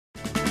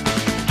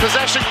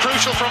Possession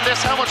crucial from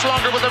this. How much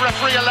longer will the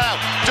referee allow?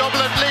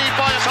 Dublin lead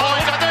by a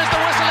point, and there's the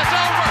whistle. It's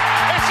over.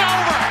 It's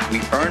over. We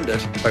earned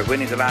it by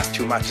winning the last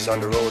 2 matches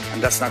on the road,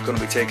 and that's not going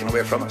to be taken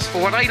away from us.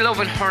 But what I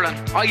love in hurling,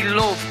 I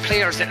love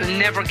players that will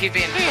never give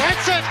in. He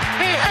hits it.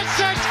 He hits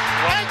it.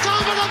 It's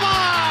over the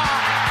bar.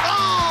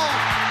 Oh,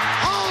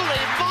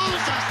 holy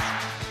Moses.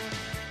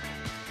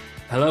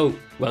 Hello,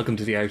 welcome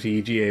to the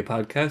RTÉ GAA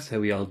Podcast. How are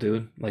we all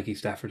doing? Mikey,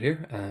 Stafford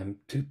here.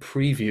 To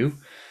preview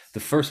the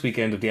first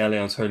weekend of the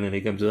Alliance Hurling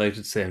League, I'm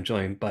delighted to say I'm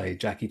joined by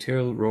Jackie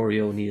Tyrrell, Rory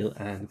O'Neill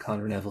and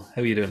Conor Neville.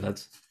 How are you doing,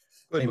 lads?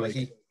 Good,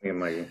 Mikey. Hey,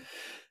 Mikey.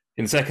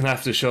 In the second half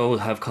of the show, we'll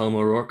have Colm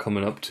O'Rourke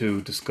coming up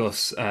to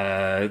discuss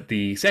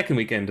the second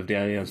weekend of the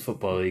Alliance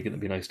Football League. It'd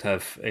be nice to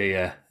have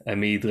a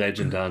Meath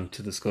legend on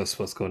to discuss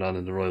what's going on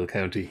in the Royal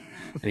County.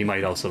 And he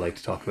might also like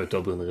to talk about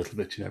Dublin a little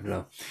bit, you never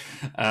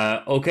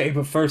know. Okay,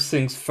 but first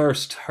things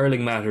first,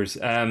 hurling matters.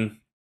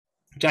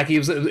 Jackie,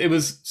 it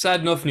was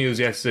sad enough news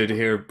yesterday to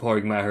hear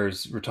Padraic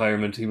Maher's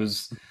retirement.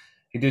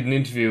 He did an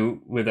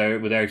interview with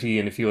RTÉ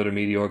and a few other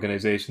media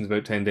organisations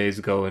about 10 days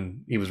ago,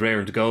 and he was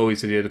raring to go. He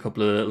said he had a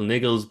couple of little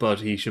niggles,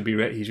 but he should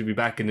be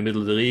back in the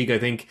middle of the league, I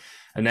think.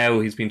 And now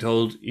he's been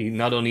told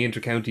not only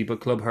inter-county but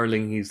club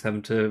hurling, he's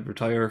having to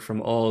retire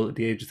from all at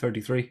the age of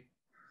 33.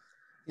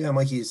 Yeah,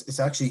 Mikey,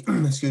 it's actually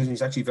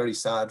it's actually very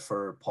sad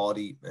for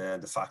Paudie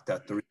and the fact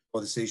that there is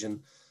no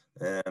decision.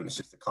 It's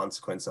just a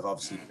consequence of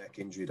obviously the neck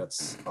injury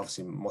that's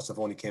obviously must have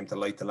only came to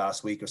light the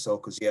last week or so.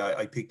 Because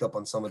I picked up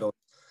on some of those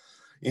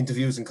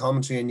interviews and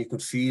commentary, and you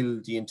could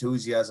feel the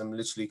enthusiasm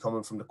literally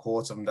coming from the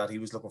quotes of him that he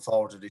was looking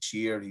forward to this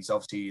year. He's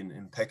obviously in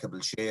impeccable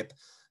shape.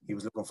 He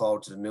was looking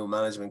forward to the new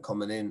management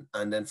coming in,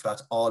 and then for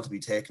that all to be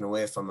taken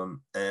away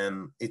from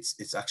him,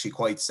 it's actually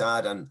quite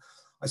sad. And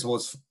I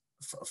suppose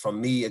from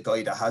me, a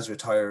guy that has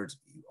retired,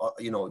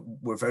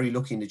 we're very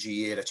lucky in the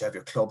GAA that you have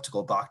your club to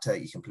go back to.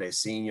 You can play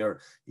senior,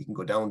 you can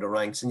go down the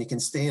ranks, and you can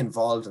stay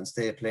involved and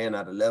stay playing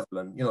at a level.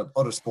 And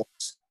other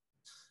sports,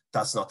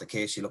 that's not the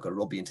case. You look at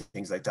rugby and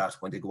things like that.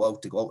 When they go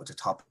out at the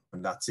top,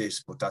 and that's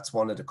it. But that's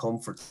one of the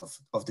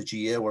comforts of the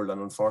GAA world,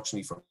 and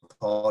unfortunately for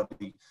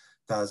Paudie,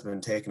 that has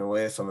been taken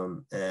away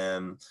from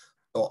him.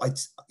 So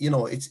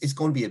it's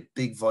going to be a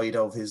big void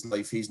out of his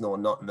life. He's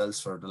known nothing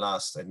else for the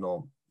last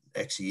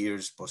X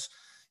years, but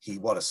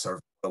what a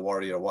servant, a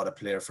warrior, what a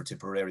player for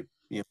Tipperary.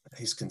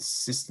 His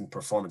consistent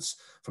performance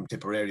from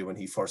Tipperary when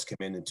he first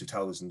came in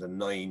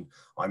 2009.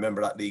 I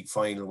remember that league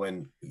final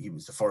when he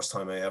was the first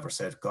time I ever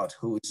said, God,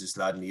 who is this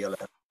lad in the yellow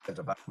at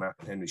the back, Mark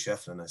and Henry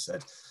Shefflin? I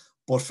said,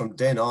 but from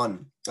then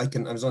on, I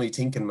was only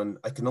thinking when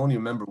I can only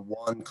remember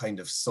one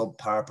kind of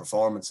subpar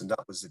performance, and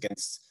that was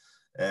against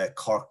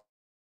Cork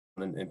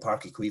in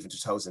Parky Cueve in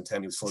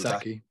 2010. He was full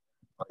back.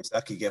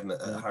 Exactly, gave him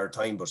a hard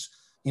time, but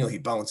he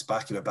bounced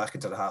back. He went back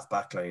into the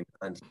half-back line,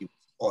 and he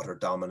was utter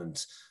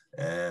dominant.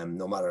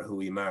 No matter who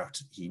he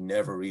marked, he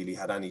never really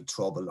had any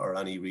trouble or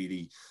any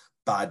really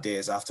bad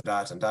days after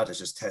that. And that is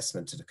just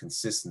testament to the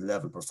consistent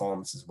level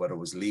performances, whether it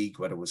was league,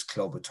 whether it was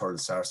club with Tyrrell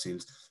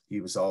Sarsfields. He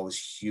was always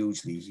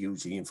hugely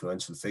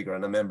influential figure.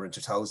 And I remember in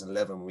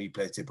 2011 when we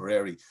played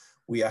Tipperary,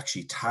 we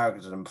actually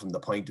targeted him from the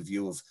point of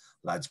view of,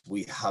 lads,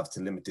 we have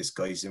to limit this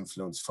guy's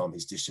influence from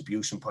his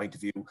distribution point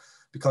of view,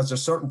 because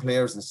there's certain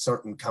players in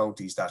certain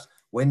counties that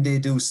when they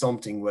do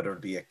something, whether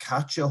it be a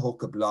catch, a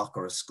hook, a block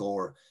or a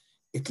score,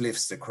 it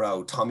lifts the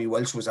crowd. Tommy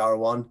Welsh was our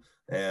one.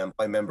 I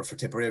remember for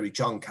Tipperary,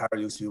 John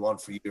Carroll used to be one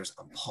for years,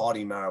 and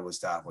Paudie Maher was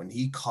that. When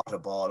he caught a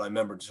ball, I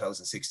remember in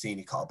 2016,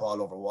 he caught a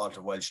ball over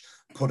Walter Welsh,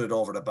 put it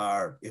over the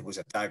bar. It was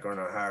a dagger in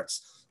our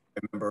hearts. I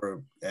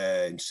remember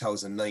in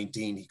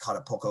 2019, he caught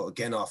a puck out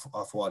again off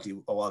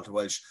Walter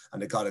Welsh,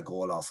 and they got a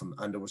goal off him.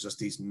 And there was just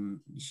these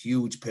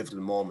huge pivotal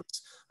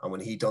moments. And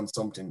when he done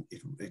something,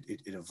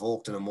 it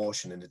evoked an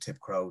emotion in the Tip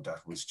crowd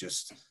that was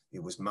just,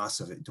 it was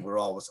massive. They were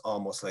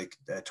almost like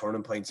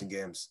turning points in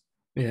games.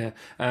 Yeah,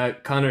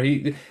 Conor,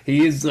 he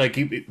is like,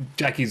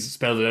 Jackie's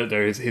spelled it out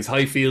there. His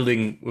high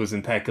fielding was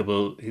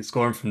impeccable. He's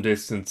scoring from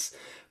distance,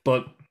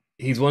 but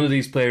he's one of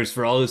these players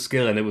for all his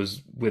skill, and it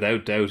was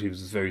without doubt he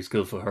was a very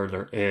skillful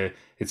hurler.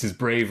 It's his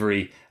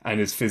bravery and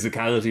his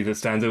physicality that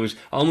stands out, which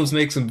almost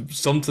makes him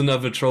something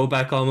of a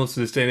throwback almost to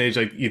this day and age.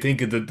 Like, you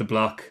think of the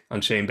block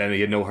on Shane Bennett,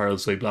 he had no hurl,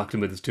 so he blocked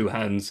him with his two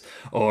hands,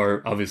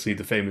 or obviously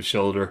the famous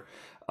shoulder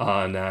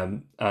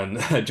on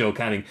Joe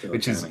Canning,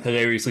 which is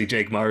hilariously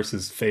Jake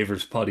Morris's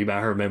favourite Paudie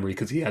Maher memory,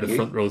 because he had a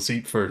front row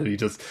seat for it, and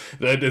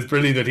it's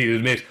brilliant that he'd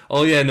admit,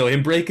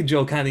 him breaking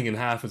Joe Canning in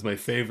half is my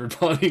favourite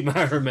Paudie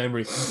Maher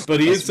memory.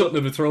 But he is something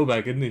of a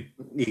throwback, isn't he?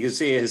 You can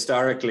see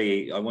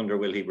historically, I wonder,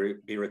 will he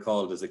be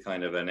recalled as a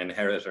kind of an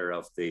inheritor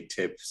of the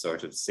Tip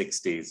sort of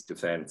 60s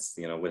defence?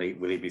 Will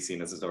he be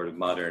seen as a sort of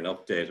modern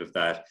update of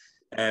that?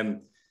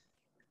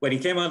 When he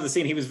came onto the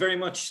scene, he was very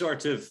much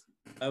sort of,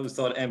 I always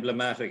thought,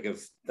 emblematic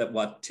of that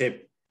what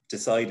Tip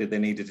decided they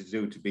needed to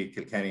do to beat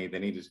Kilkenny. They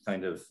needed to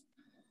kind of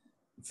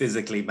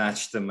physically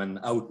match them and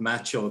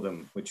out-macho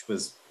them, which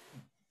was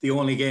the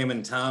only game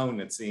in town,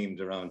 it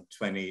seemed, around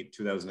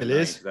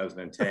 2009,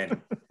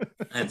 2010.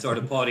 And sort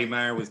of Paudie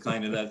Maher was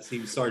kind of that. He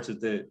was sort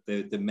of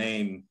the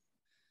main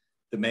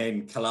the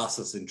main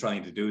colossus in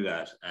trying to do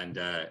that. And,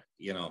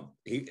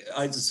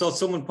 I saw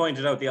someone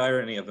pointed out the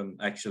irony of him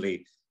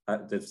actually,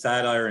 the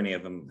sad irony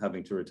of him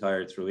having to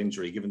retire through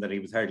injury, given that he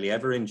was hardly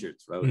ever injured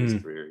throughout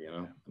his career,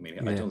 I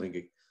mean, I don't think,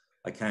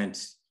 I can't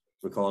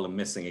recall him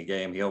missing a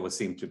game. He always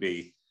seemed to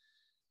be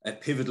a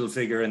pivotal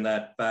figure in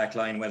that back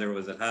line, whether it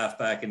was at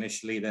half-back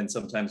initially, then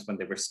sometimes when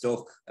they were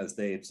stuck, as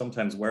they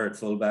sometimes were at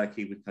full-back,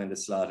 he would kind of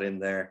slot in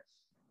there.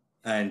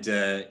 And,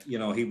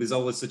 he was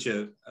always such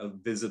a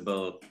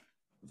visible,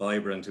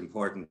 vibrant,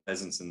 important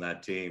presence in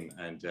that team.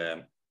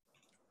 And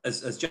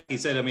as Jackie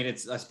said, I mean,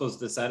 I suppose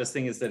the saddest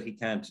thing is that he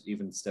can't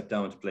even step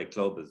down to play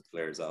club as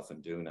players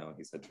often do now.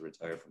 He's had to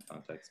retire from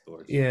contact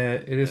sports. Yeah,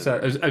 it is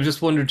sad. I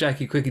just wondered,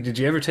 Jackie, quickly, did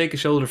you ever take a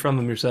shoulder from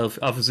him yourself?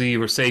 Obviously, you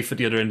were safe at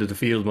the other end of the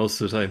field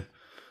most of the time.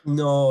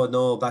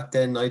 No. Back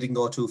then, I didn't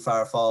go too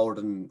far forward,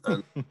 and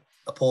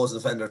opposing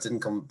defenders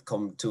didn't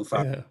come too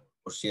far. Yeah.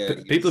 But yeah,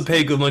 People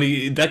pay good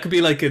money. That could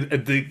be like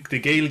the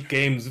Gaelic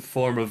Games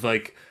form of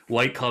like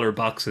white collar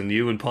boxing.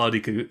 You and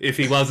Paudie could, if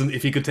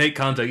he could take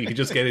contact, you could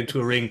just get into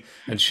a ring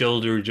and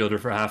shoulder each other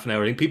for half an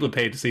hour. I think people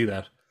pay to see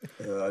that.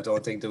 I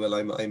don't think they will.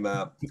 I'm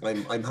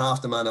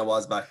half the man I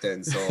was back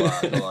then, so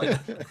no, I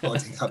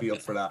don't think I'll be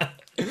up for that.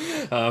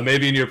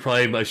 Maybe in your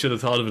prime, I should have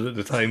thought of it at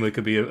the time. I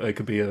could be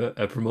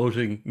a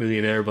promoting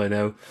millionaire by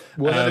now.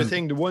 One other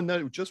thing, one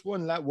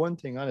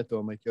thing on it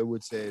though, Mike, I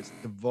would say is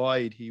the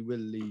void he will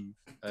leave.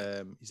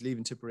 He's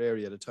leaving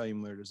Tipperary at a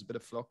time where there's a bit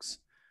of flux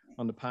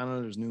on the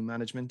panel. There's new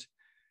management.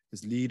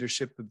 His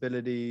leadership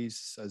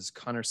abilities, as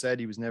Conor said,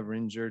 he was never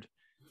injured.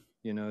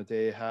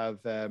 They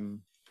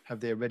have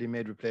they a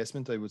ready-made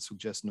replacement? I would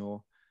suggest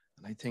no.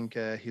 And I think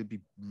he'll be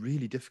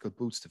really difficult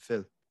boots to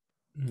fill.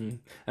 Mm-hmm.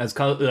 As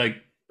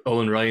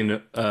Owen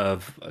Ryan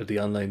of the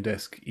online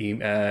desk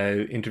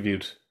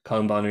interviewed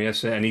Colm Bonner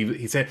yesterday, and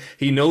he said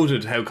he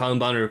noted how Colm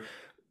Bonner,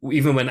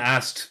 even when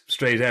asked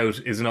straight out,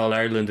 is an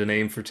All-Ireland a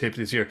name for Tip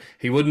this year,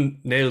 he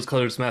wouldn't nail his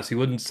colours mass. He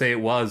wouldn't say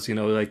it was,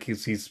 like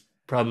he's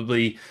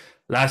probably,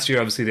 last year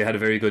obviously they had a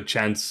very good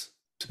chance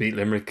to beat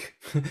Limerick.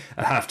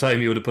 At half-time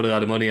he would have put a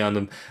lot of money on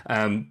them,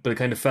 but it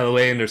kind of fell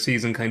away and their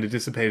season kind of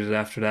dissipated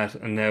after that.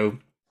 And now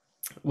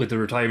with the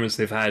retirements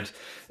they've had,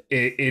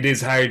 it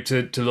is hard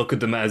to look at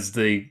them as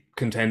the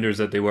contenders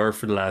that they were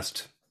for the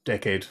last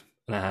decade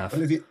and a half.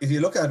 Well, if you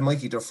look at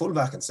Mikey, their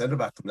fullback and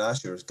centre-back from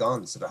last year is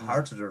gone, so the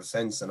heart of their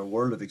defence and a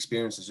world of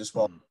experience has just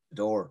walked the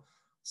door.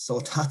 So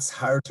that's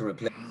hard to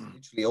replace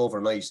literally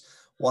overnight.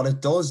 What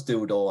it does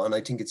do though, and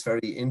I think it's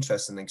very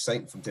interesting and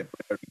exciting from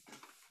Tipperary,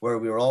 where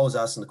we were always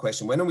asking the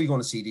question, when are we going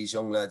to see these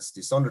young lads,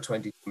 this under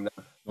 20 team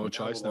now? No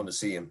choice. We're going to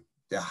see him.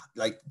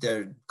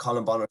 They're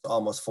Colm Bonner's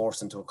almost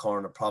forced into a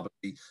corner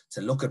probably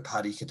to look at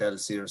Paddy Cadell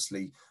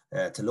seriously,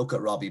 to look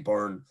at Robbie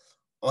Byrne.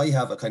 I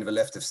have a kind of a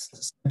left of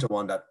centre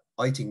one that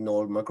I think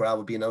Noel McGrath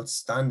would be an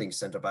outstanding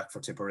centre back for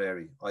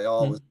Tipperary. I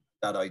always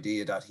that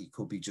idea that he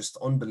could be just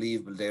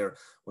unbelievable there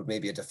with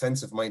maybe a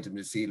defensive minded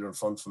midfielder in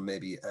front from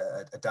maybe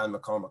a Dan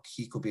McCormack.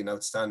 He could be an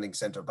outstanding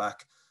centre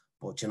back,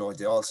 but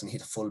they also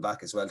need a full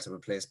back as well to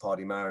replace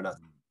Paudie Maher and that.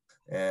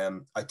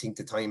 I think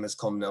the time has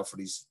come now for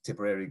these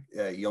Tipperary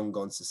young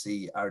guns to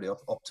see, are they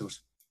up to it?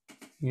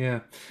 Yeah,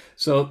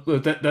 so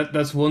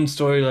that's one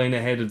storyline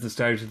ahead of the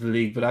start of the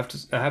league. But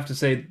I have to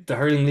say the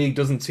hurling league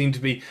doesn't seem to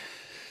be.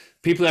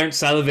 People aren't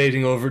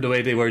salivating over the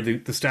way they were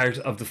the start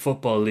of the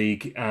football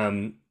league.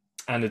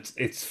 And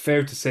it's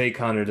fair to say,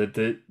 Conor, that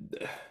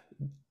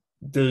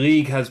the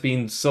league has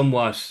been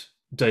somewhat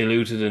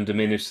diluted and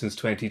diminished since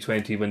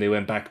 2020 when they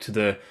went back to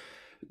the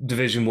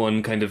Division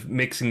 1 kind of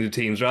mixing the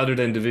teams rather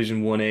than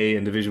Division 1A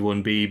and Division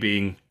 1B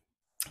being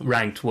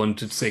ranked 1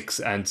 to 6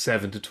 and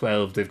 7 to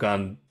 12. They've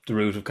gone the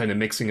route of kind of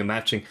mixing and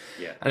matching.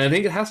 Yeah. And I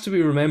think it has to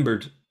be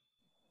remembered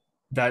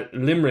that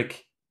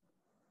Limerick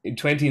in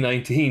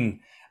 2018,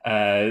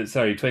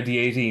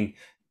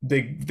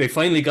 they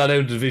finally got out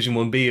of Division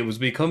 1B. It was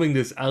becoming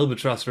this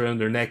albatross around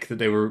their neck that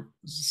they were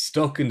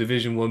stuck in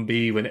Division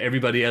 1B when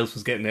everybody else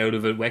was getting out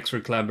of it.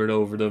 Wexford clambered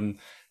over them,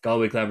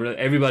 Galway clambered.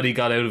 Everybody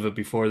got out of it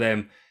before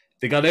them.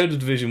 They got out of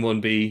Division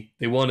 1B,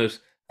 they won it,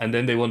 and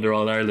then they won their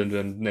All-Ireland,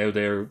 and now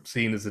they're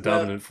seen as a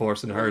dominant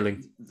force in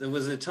hurling. There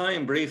was a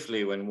time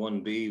briefly when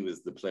 1B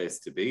was the place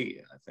to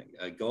be, I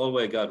think.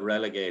 Galway got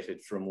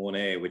relegated from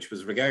 1A, which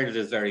was regarded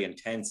as very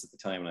intense at the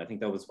time, and I think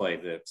that was why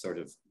the sort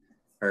of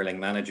hurling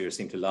managers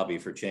seemed to lobby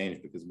for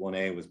change, because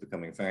 1A was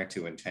becoming far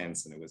too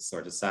intense and it was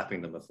sort of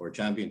sapping them before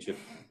championship.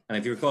 And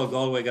if you recall,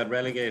 Galway got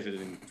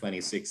relegated in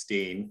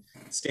 2016,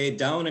 stayed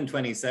down in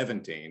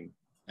 2017.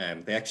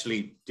 They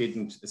actually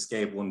didn't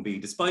escape 1B,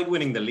 despite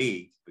winning the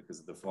league because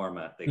of the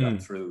format. They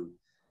got through,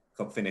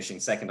 cup finishing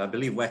second. I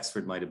believe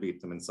Wexford might have beat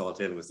them in Salt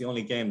Hill. It was the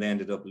only game they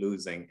ended up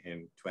losing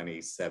in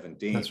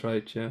 2017. That's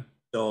right, yeah.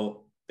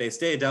 So they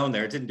stayed down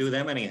there. It didn't do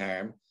them any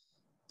harm.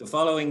 The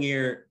following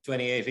year,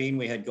 2018,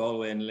 we had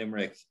Galway and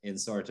Limerick in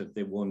sort of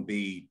the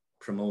 1B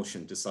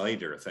promotion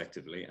decider,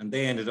 effectively. And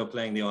they ended up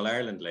playing the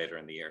All-Ireland later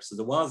in the year. So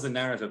there was a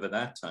narrative at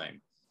that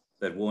time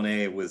that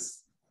 1A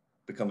was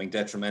becoming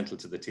detrimental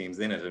to the teams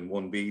in it, and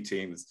 1B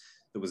teams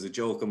there was a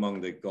joke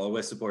among the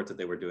Galway support that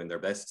they were doing their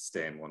best to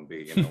stay in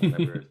 1B.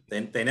 You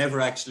know, they never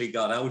actually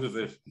got out of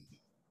it,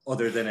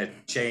 other than it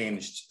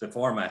changed, the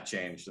format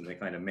changed, and they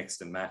kind of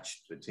mixed and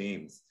matched the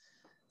teams.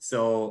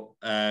 So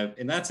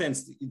in that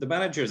sense, the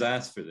managers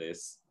asked for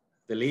this.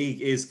 The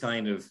league is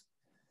kind of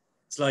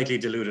slightly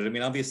diluted. I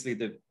mean, obviously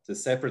the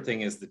separate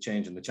thing is the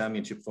change in the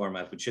championship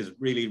format, which has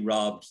really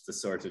robbed the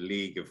sort of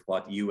league of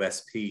what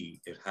USP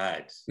it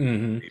had.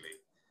 Really.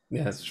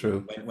 Yeah, that's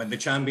true. When the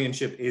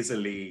championship is a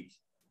league,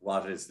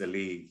 what is the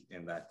league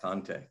in that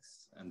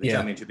context? And the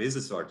championship is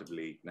a sort of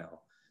league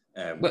now.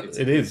 Well,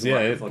 it is,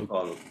 yeah.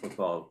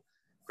 Football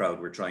crowd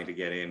we're trying to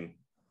get in.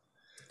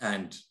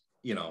 And,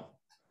 you know,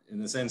 in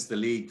the sense the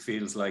league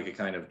feels like a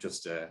kind of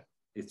just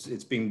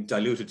it's been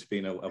diluted to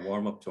being a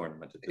warm-up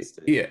tournament at this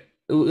stage. Yeah.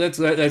 Let's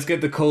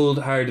get the cold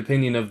hard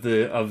opinion of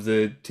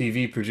the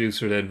TV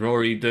producer then,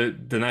 Rory. The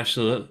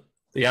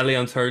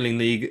Allianz Hurling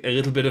League, a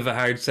little bit of a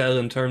hard sell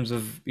in terms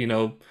of, you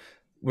know,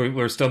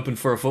 we're stumping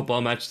for a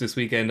football match this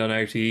weekend on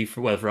RTÉ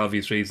for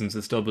obvious reasons.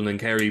 It's Dublin and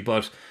Kerry,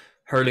 but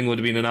hurling would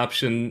have been an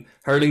option.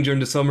 Hurling during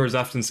the summer is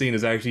often seen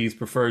as RTÉ's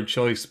preferred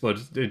choice, but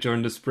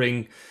during the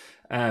spring,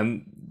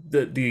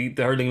 the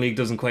hurling league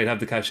doesn't quite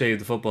have the cachet of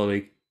the football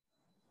league.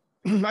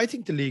 I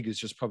think the league is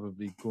just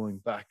probably going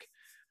back.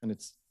 And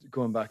it's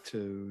going back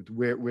to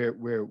where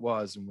it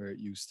was and where it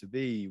used to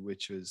be,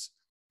 which is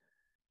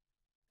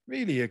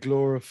really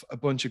a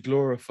bunch of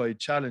glorified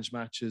challenge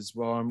matches,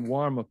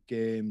 warm-up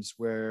games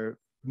where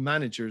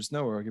managers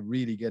now are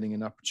really getting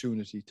an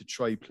opportunity to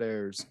try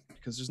players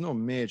because there's no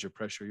major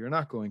pressure. You're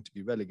not going to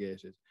be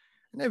relegated.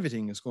 And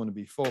everything is going to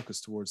be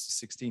focused towards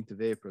the 16th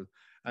of April.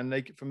 And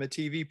like from a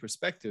TV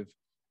perspective,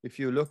 if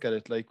you look at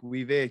it, like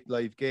we've 8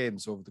 live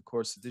games over the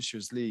course of this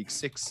year's league,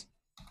 6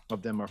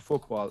 of them are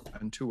football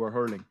and 2 are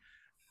hurling.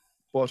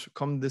 But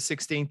come the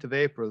 16th of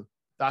April,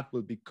 that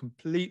will be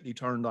completely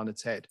turned on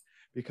its head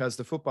because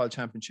the football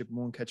championship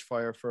won't catch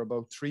fire for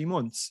about 3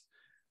 months,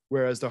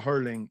 whereas the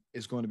hurling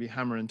is going to be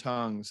hammer and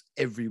tongs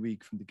every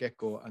week from the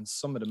get-go. And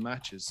some of the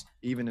matches,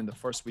 even in the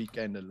first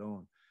weekend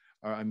alone,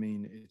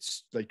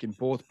 it's like in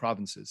both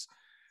provinces.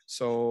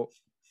 So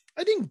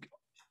I think,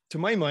 to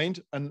my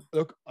mind, and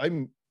look,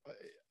 I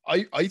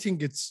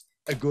think it's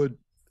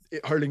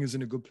hurling is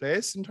in a good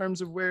place in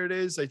terms of where it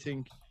is. I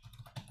think,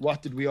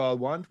 what did we all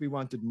want? We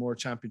wanted more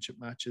championship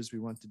matches. We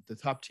wanted the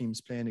top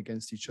teams playing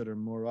against each other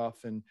more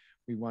often.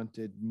 We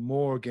wanted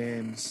more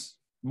games,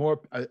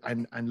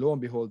 and lo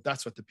and behold,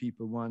 that's what the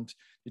people want.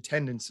 The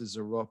attendances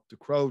are up, the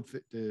crowd,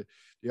 the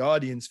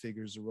audience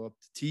figures are up,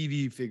 the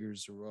TV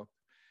figures are up.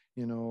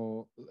 You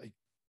know, like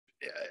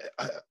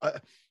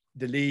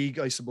the league,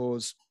 I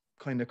suppose,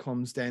 kind of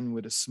comes then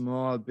with a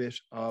small bit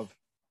of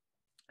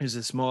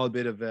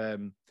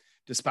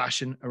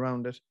dispassion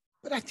around it,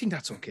 but I think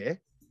that's okay.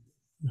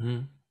 Mm-hmm.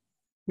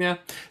 Yeah,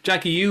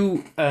 Jackie,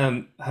 you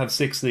have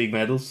 6 league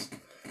medals.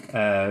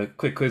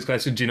 Quick quiz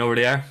question: do you know where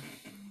they are?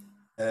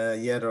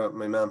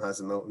 My mum has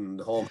them out in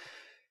the home.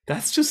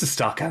 That's just a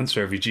stock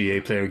answer every GA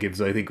player gives,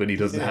 I think, when he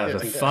doesn't have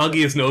the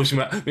foggiest notion.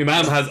 My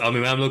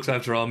mum looks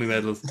after all my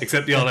medals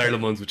except the All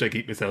Ireland ones, which I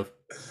keep myself.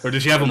 Or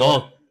does she have them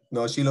all?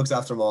 No, she looks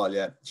after them all.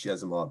 Yeah, she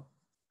has them all.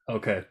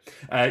 Okay,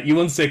 you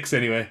won 6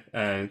 anyway.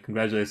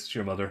 Congratulations to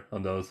your mother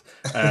on those.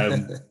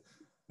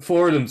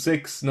 4 of them,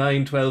 6,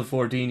 9, 12,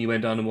 14. You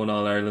went on and won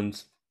All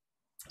Ireland.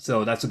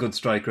 So that's a good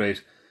strike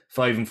rate.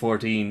 5 and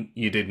 14,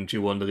 you didn't.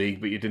 You won the league,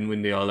 but you didn't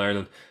win the All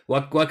Ireland.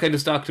 What kind of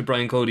stock did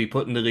Brian Cody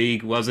put in the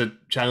league? Was it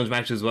challenge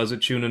matches? Was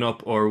it tuning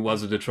up, or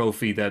was it a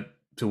trophy that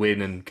to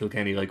win? And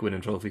Kilkenny like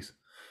winning trophies.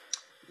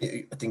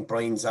 I think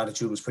Brian's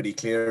attitude was pretty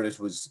clear. It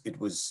was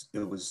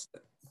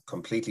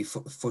completely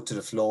foot to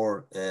the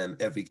floor.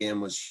 Every game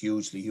was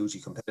hugely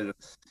competitive.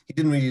 He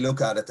didn't really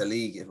look at it, the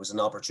league. It was an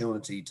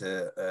opportunity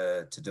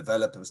to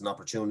develop. It was an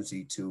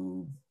opportunity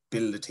to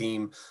build a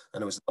team,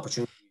 and it was an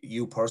opportunity.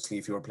 You personally,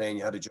 if you were playing,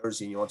 you had a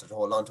jersey and you wanted to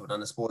hold on to it.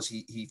 And I suppose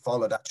he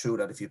followed that through,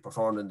 that if you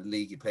performed in the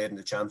league, you played in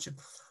the championship.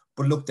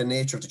 But look, the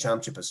nature of the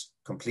championship has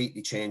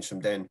completely changed from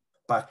then.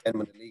 Back then,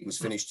 when the league was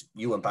finished,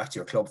 you went back to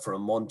your club for a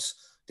month.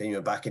 Then you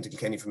went back into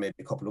Kilkenny for maybe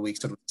a couple of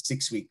weeks. So there was a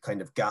 6-week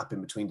kind of gap in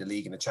between the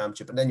league and the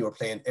championship. And then you were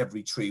playing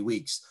every 3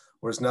 weeks.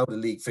 Whereas now the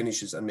league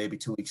finishes and maybe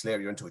 2 weeks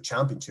later you're into a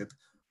championship,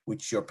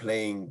 which you're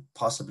playing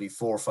possibly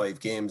 4 or 5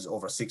 games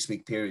over a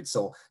 6-week period.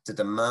 So the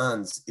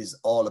demands is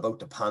all about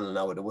the panel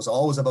now. It was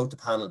always about the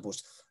panel,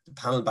 but the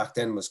panel back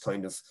then was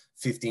kind of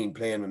 15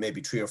 playing with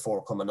maybe 3 or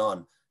 4 coming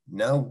on.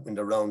 Now in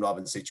the round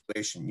robin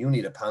situation, you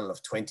need a panel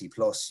of 20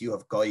 plus. You'll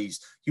have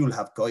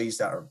guys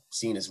that are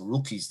seen as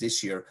rookies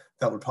this year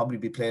that will probably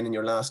be playing in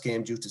your last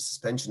game due to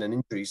suspension and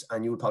injuries,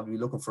 and you will probably be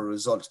looking for a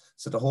result.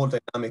 So the whole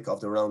dynamic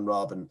of the round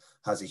robin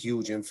has a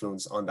huge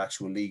influence on the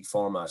actual league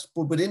format.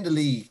 But within the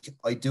league,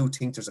 I do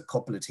think there's a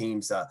couple of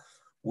teams that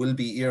will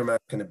be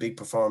earmarking a big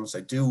performance.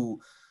 I do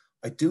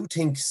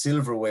think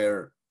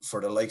silverware for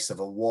the likes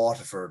of a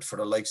Waterford, for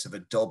the likes of a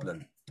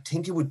Dublin, I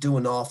think it would do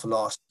an awful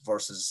lot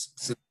versus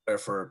silverware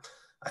for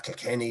a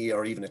Kilkenny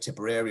or even a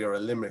Tipperary or a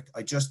Limerick.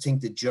 I just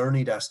think the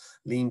journey that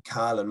Liam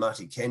Cahill and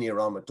Matty Kenny are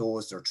on with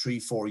those, they're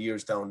 3-4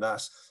 years down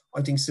that.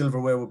 I think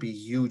silverware would be a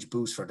huge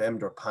boost for them,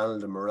 their panel,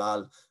 the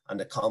morale and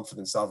the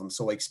confidence of them.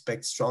 So I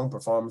expect strong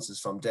performances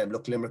from them.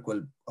 Look, Limerick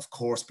will, of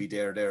course, be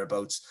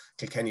thereabouts.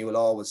 Kilkenny will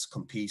always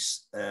compete.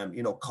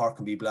 Cork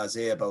can be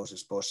blasé about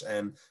it, but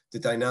the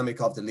dynamic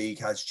of the league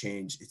has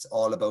changed. It's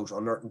all about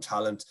unearthing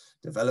talent,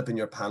 developing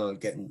your panel,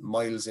 getting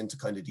miles into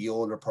kind of the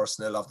older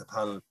personnel of the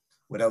panel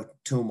without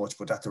too much,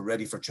 but that they're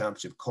ready for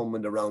championship, come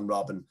in the round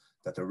robin,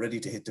 that they're ready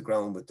to hit the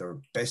ground with their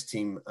best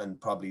team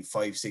and probably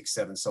 5, 6,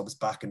 7 subs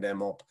backing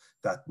them up,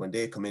 that when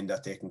they come in,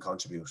 that they can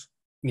contribute.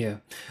 Yeah.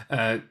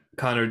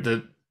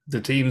 Conor,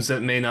 the teams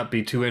that may not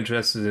be too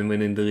interested in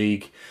winning the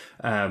league,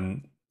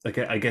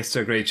 I guess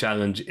their great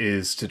challenge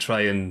is to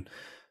try and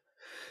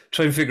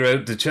figure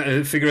out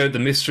the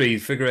mystery,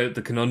 figure out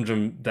the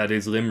conundrum that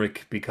is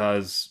Limerick,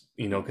 because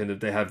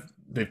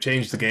they've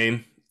changed the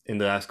game in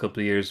the last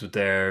couple of years with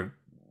their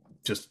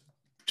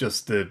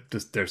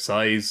their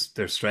size,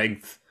 their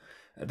strength,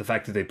 the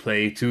fact that they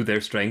play to their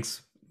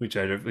strengths, which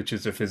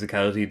is their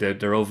physicality,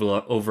 their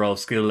overall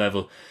skill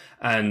level,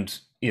 and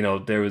they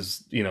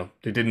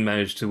didn't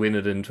manage to win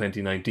it in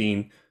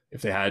 2019.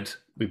 If they had,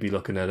 we'd be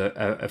looking at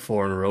a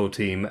 4 in a row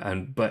team,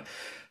 but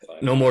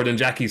no more than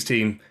Jackie's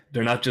team.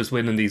 They're not just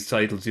winning these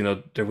titles,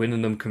 they're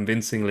winning them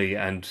convincingly.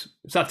 And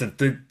it's not that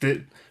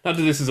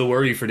this is a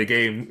worry for the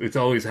game. It's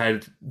always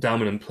had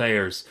dominant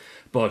players,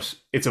 but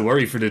it's a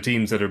worry for the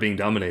teams that are being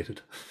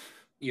dominated.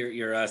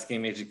 You're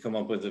asking me to come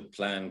up with a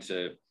plan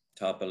to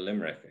topple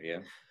Limerick, yeah?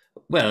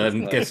 Well,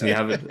 I'm guessing you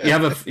have it.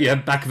 You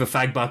have back of a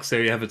fag box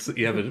there. You have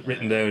it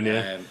written down,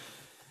 yeah.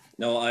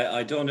 No,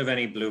 I don't have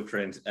any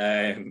blueprint.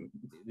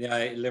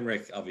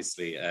 Limerick,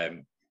 obviously,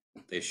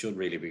 they should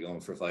really be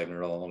going for 5 in a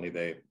row. Only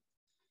the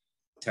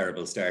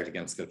terrible start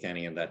against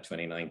Kilkenny in that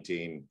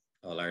 2019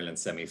 All-Ireland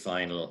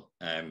semi-final.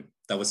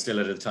 That was still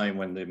at a time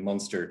when the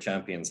Munster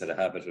champions had a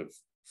habit of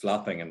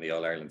flopping in the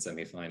All-Ireland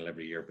semi-final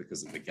every year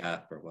because of the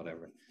gap or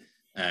whatever.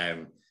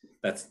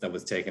 That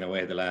was taken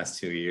away the last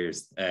 2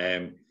 years.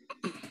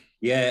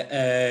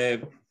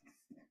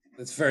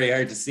 It's very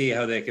hard to see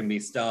how they can be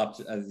stopped.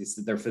 As you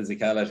said, their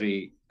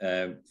physicality,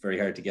 very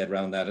hard to get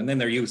around that. And then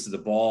their use of the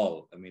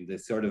ball. I mean, they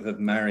sort of have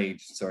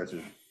married sort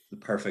of the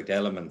perfect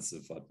elements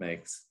of what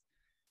makes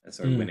a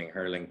sort of winning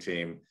hurling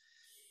team.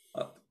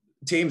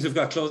 Teams have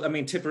got close. I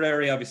mean,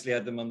 Tipperary obviously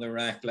had them on the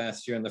rack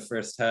last year in the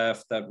first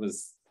half. That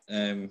was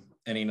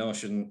any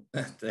notion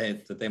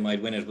that they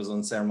might win it was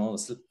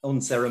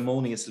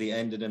unceremoniously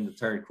ended in the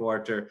third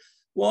quarter.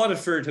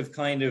 Waterford have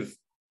kind of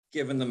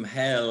given them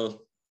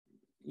hell.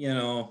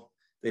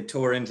 They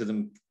tore into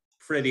them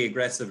pretty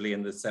aggressively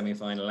in the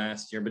semi-final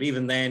last year, but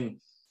even then,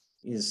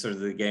 sort of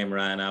the game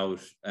ran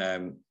out.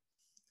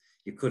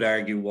 You could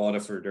argue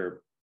Waterford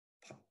are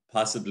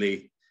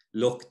possibly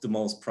looked the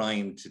most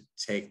primed to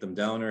take them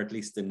down, or at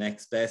least the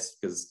next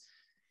best, because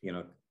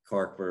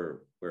Cork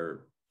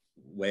were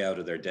way out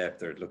of their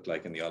depth, or it looked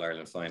like in the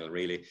All-Ireland final,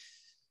 really.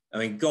 I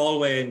mean,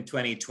 Galway in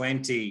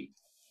 2020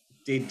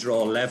 did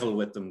draw level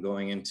with them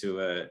going into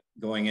a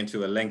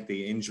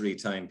lengthy injury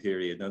time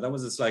period. Now, that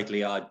was a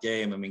slightly odd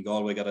game. I mean,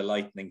 Galway got a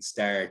lightning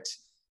start.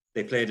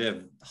 They played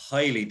a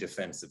highly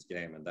defensive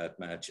game in that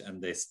match,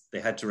 and they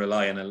had to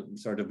rely on a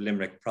sort of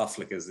Limerick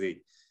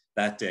profligacy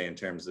that day in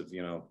terms of,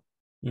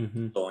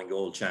 blowing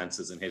goal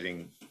chances and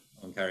hitting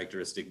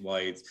uncharacteristic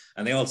wides.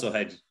 And they also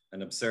had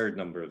an absurd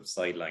number of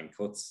sideline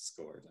cuts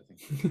scored. I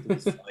think there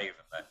was 5 in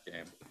that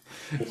game.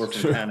 4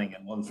 from Canning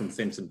and 1 from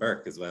Fintan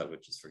Burke as well,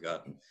 which is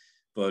forgotten.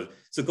 But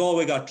so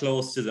Galway got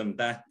close to them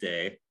that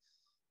day.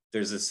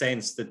 There's a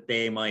sense that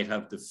they might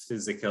have the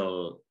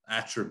physical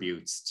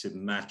attributes to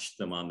match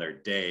them on their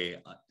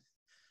day.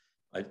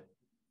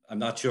 I'm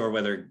not sure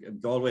whether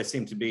Galway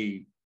seem to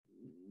be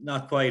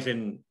not quite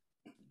in.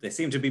 They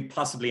seem to be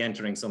possibly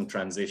entering some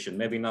transition,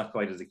 maybe not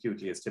quite as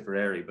acutely as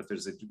Tipperary, but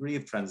there's a degree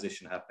of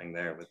transition happening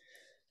there.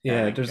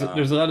 There's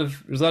a lot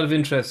of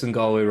interest in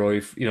Galway,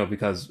 Rory,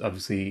 because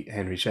obviously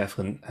Henry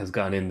Shefflin has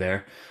gone in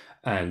there,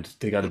 and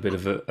they got a bit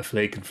of a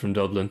flaking from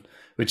Dublin,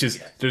 which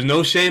is there's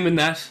no shame in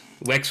that.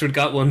 Wexford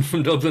got one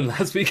from Dublin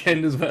last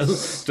weekend as well.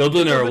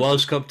 Dublin are a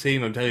Walsh Cup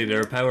team, I'm telling you, they're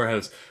a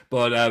powerhouse.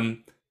 But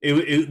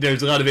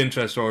there's a lot of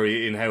interest,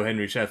 Rory, in how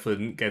Henry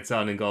Shefflin gets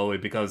on in Galway,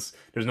 because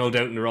there's no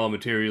doubt in the raw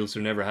materials,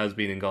 there never has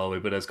been in Galway.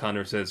 But as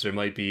Conor says, there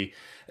might be,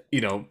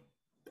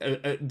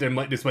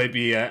 this might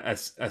be a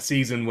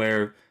season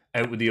where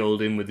out with the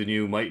old, in with the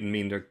new mightn't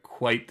mean they're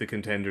quite the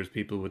contenders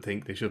people would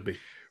think they should be.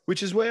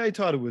 Which is why I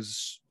thought it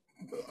was,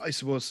 I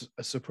suppose,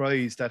 a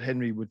surprise that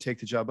Henry would take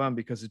the job on,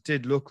 because it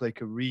did look like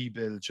a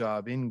rebuild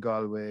job in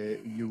Galway.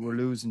 You were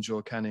losing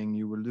Joe Canning,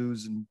 you were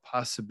losing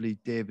possibly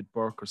David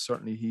Burke, or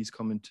certainly he's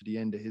coming to the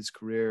end of his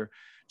career.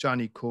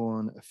 Johnny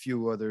Cohen, a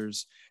few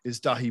others. Is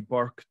Dahi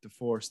Burke the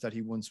force that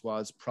he once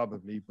was?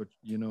 Probably, but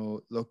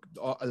look,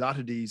 a lot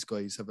of these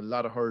guys have a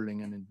lot of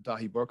hurling, and in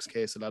Dahi Burke's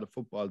case, a lot of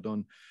football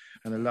done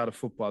and a lot of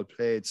football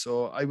played.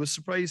 So I was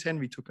surprised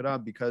Henry took it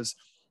on, because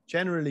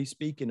generally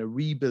speaking, a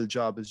rebuild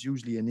job is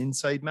usually an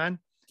inside man.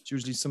 It's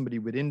usually somebody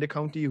within the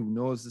county who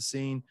knows the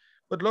scene.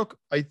 But look,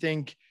 I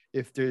think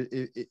if there's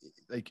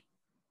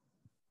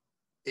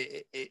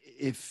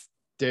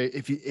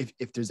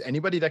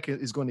anybody that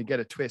is going to get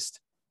a twist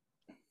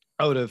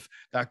out of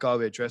that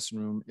Galway dressing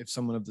room, if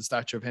someone of the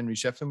stature of Henry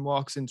Shefflin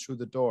walks in through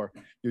the door,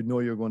 you'd know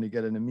you're going to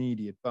get an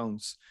immediate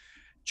bounce.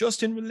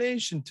 Just in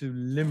relation to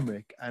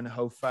Limerick and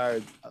how far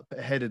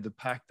ahead of the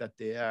pack that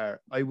they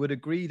are, I would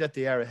agree that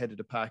they are ahead of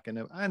the pack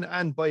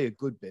and by a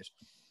good bit.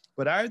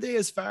 But are they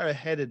as far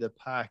ahead of the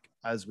pack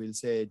as we'll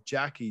say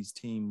Jackie's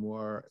team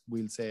were,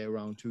 we'll say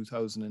around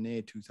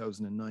 2008,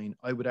 2009?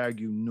 I would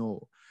argue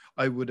no.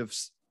 I would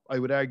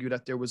argue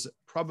that there was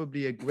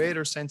probably a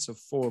greater sense of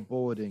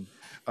foreboding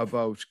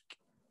about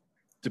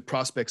the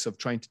prospects of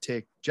trying to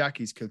take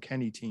Jackie's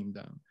Kilkenny team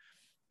down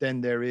than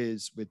there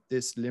is with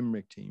this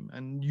Limerick team.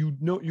 And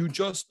you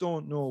just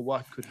don't know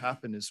what could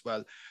happen as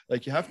well.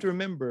 Like, you have to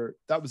remember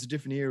that was a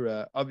different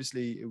era.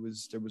 Obviously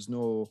there was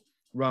no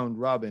round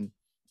robin.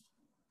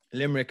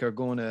 Limerick are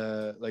going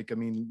to,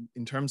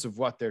 in terms of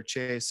what they're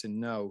chasing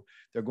now,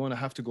 they're going to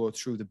have to go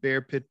through the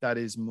bear pit that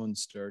is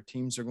Munster.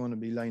 Teams are going to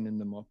be lining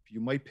them up.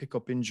 You might pick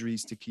up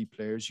injuries to key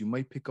players. You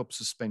might pick up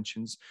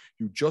suspensions.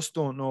 You just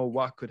don't know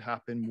what could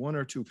happen. One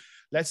or two,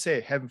 let's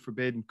say, heaven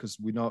forbid, because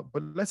we know,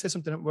 but let's say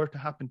something were to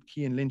happen to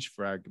Cian Lynch,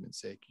 for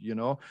argument's sake,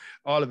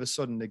 all of a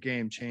sudden the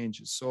game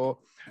changes. So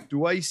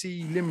do I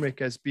see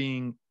Limerick as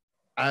being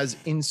as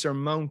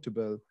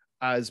insurmountable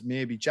as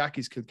maybe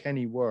Jackie's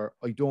Kilkenny were?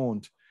 I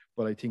don't.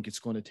 But I think it's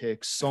going to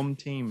take some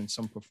team and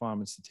some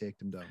performance to take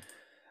them down.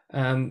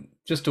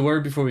 Just a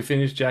word before we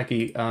finish,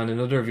 Jackie, on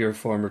another of your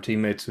former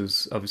teammates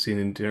who's obviously in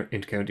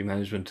inter-county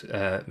management,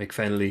 Mick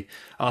Fennelly.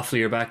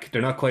 Offaly are back.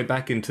 They're not quite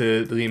back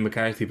into the Liam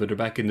McCarthy, but they're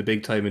back in the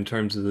big time in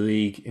terms of the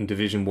league in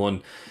Division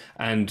 1.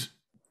 And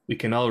we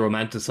can all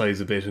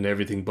romanticise a bit and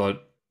everything,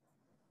 but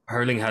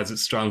hurling has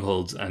its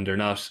strongholds and there's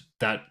not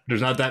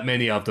that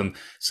many of them.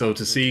 So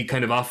to see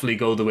kind of Offaly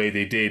go the way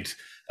they did,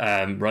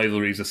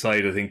 rivalries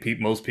aside, I think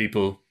most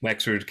people,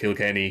 Wexford,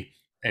 Kilkenny,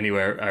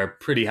 anywhere, are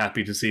pretty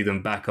happy to see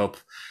them back up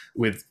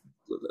with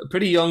a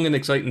pretty young and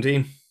exciting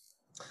team.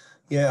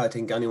 Yeah, I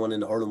think anyone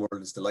in the hurling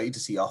world is delighted to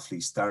see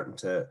Offaly starting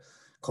to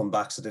come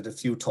back. So they had a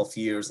few tough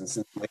years, and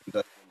since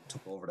Michael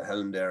took over the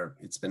helm there,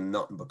 it's been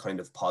nothing but kind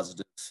of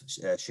positive.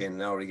 Shane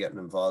Lowry getting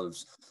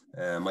involved,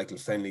 Michael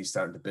Fennelly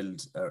starting to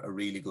build a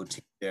really good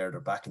team there. They're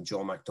back in Joe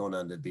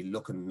McDonough, and they'll be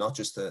looking not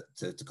just to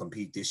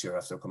compete this year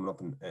after coming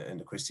up in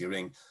the Christie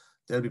Ring.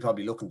 They'll be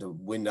probably looking to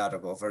win that or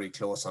go very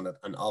close on it.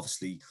 And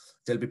obviously,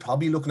 they'll be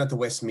probably looking at the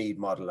Westmeath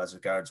model as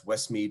regards.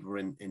 Westmeath were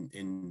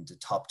in the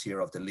top tier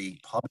of the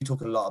league, probably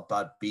took a lot of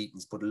bad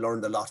beatings, but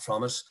learned a lot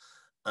from it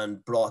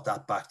and brought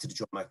that back to the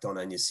Joe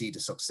McDonough. And you see the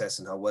success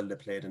and how well they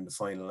played in the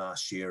final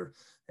last year.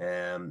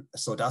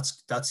 So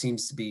that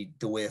seems to be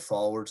the way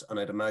forward. And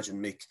I'd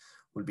imagine Mick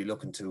will be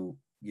looking to,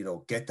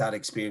 get that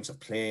experience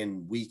of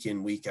playing week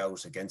in, week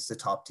out against the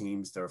top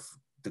teams. They're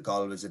the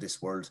Galways of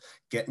this world,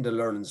 getting the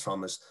learnings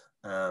from it.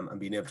 And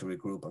being able to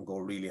regroup and go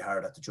really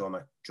hard at the Joe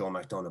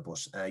McDonough.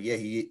 But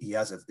he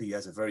has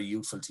a very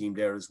youthful team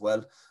there as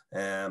well.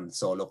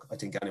 So look, I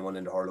think anyone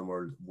in the hurling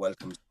world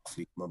welcomes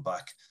Offaly coming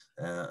back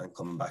and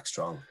coming back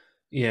strong.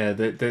 Yeah,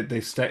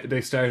 they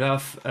start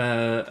off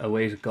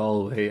away to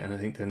Galway, and I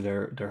think then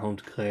they're home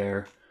to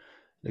Clare.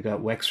 They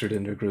got Wexford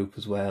in their group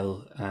as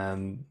well.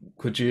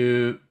 Could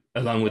you,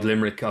 along with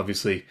Limerick,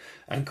 obviously,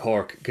 and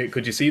Cork,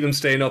 could you see them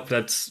staying up?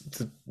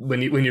 When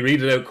you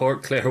read it out: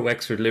 Cork, Clare,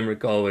 Wexford, Limerick,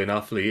 Galway, and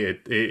Offaly.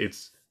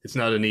 It's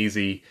not an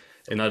easy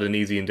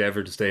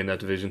endeavour to stay in that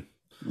division.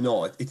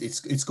 No,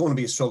 it's going to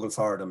be a struggle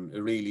for them.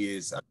 It really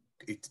is.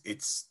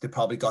 They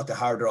probably got the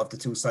harder of the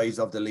two sides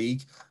of the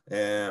league.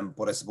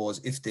 But I suppose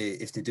if they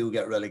do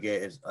get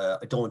relegated, I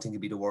don't think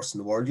it'd be the worst in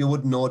the world. You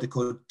wouldn't know they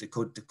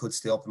could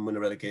stay up and win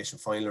a relegation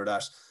final or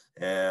that.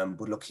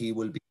 But look, he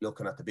will be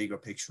looking at the bigger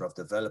picture of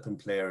developing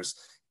players,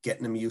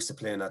 getting them used to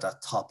playing at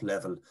that top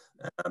level,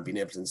 and being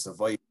able to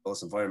survive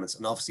those environments,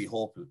 and obviously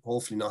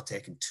hopefully not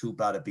taking too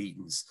bad of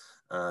beatings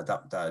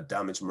that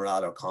damage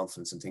morale or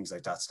confidence and things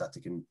like that, so that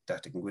they can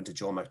go into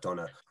Joe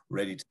McDonough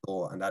ready to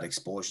go, and that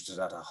exposure to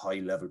that a high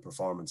level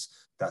performance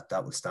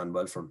that will stand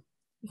well for him.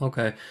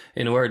 Okay.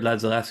 In a word,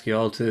 lads, I'll ask you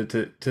all to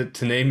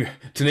name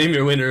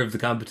your winner of the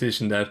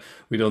competition that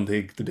we don't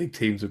think the big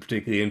teams are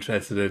particularly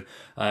interested in.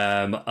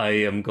 I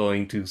am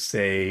going to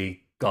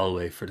say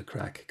Galway for the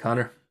crack.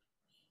 Conor?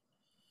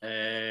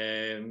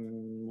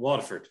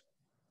 Waterford.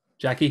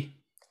 Jackie?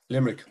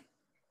 Limerick.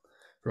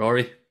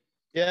 Rory?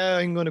 Yeah,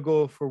 I'm going to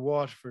go for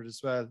Waterford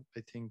as well.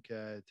 I think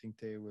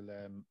they will.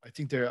 I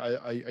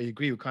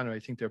agree with Conor. I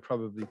think they're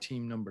probably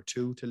team number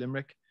 2 to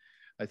Limerick.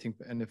 I think,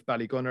 and if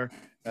Ballygunner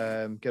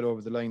get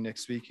over the line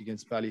next week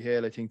against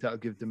Ballyhale, I think that'll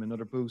give them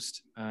another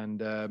boost.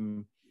 And I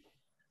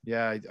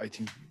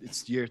think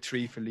it's year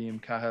 3 for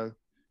Liam Cahill.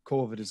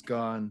 COVID is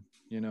gone.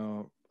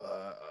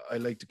 I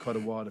like to cut a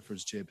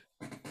Waterford's jib.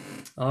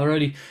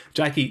 Alrighty,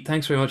 Jackie,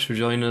 thanks very much for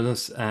joining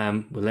us.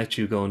 We'll let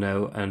you go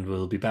now, and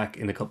we'll be back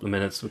in a couple of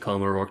minutes with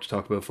Colm O'Rourke to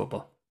talk about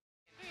football.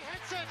 He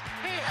hits it,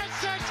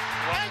 it's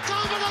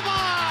over the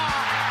bar!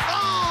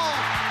 Oh,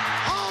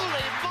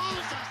 holy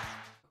Moses!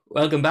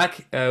 Welcome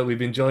back. We've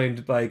been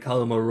joined by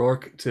Colm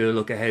O'Rourke to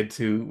look ahead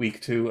to week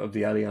 2 of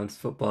the Alliance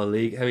Football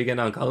League. How are you getting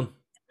on, Colm?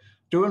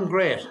 Doing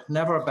great,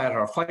 never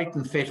better,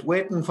 fighting fit,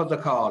 waiting for the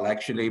call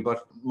actually,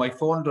 but my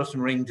phone doesn't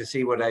ring to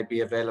see would I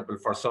be available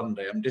for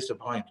Sunday. I'm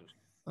disappointed.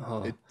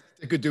 Oh.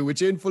 It could do with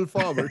you in full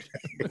forward.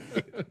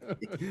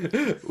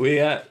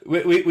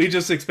 We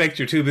just expect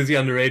you're too busy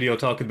on the radio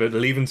talking about the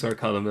Leaving Cert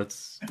column.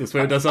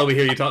 That's all we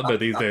hear you talking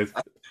about these days.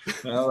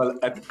 Well,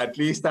 at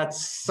least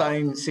that's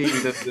signed,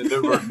 sealed, and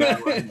delivered now.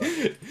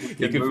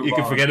 You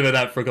can forget about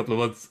that for a couple of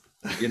months.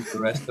 In the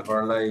rest of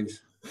our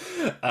lives.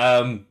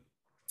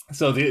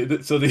 So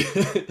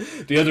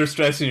the other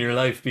stress in your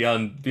life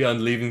beyond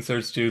Leaving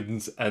Cert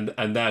students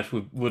and that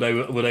would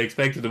I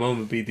expect at the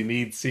moment be the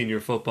Meath senior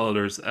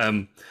footballers.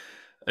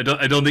 I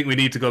don't think we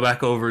need to go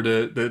back over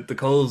the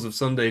coals of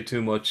Sunday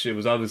too much. It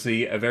was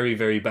obviously a very,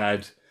 very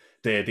bad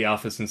day at the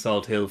office in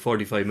Salt Hill.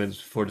 45 minutes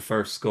before the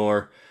first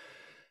score,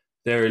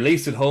 they're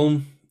released at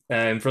home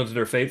in front of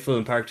their faithful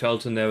in Park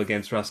Charlton now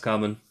against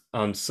Roscommon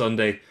on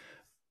Sunday.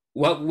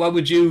 What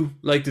would you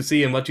like to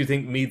see, and what do you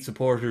think Meath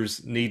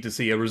supporters need to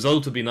see? A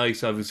result would be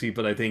nice, obviously,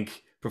 but I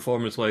think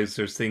performance-wise,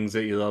 there's things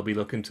that you'll all be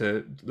looking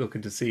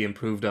to see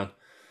improved on.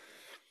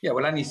 Yeah,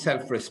 well, any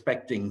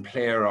self-respecting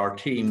player or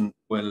team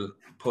will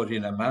put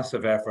in a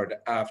massive effort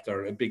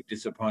after a big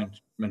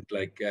disappointment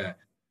like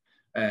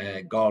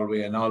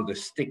Galway and all the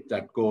stick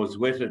that goes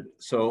with it.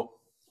 So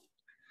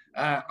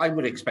I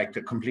would expect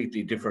a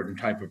completely different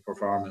type of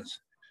performance.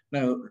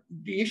 Now,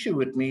 the issue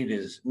with Meath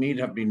is Meath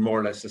have been more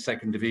or less a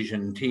second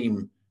division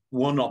team,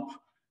 one up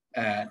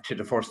to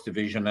the first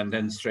division and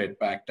then straight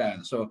back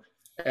down. So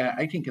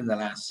I think in the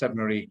last 7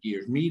 or 8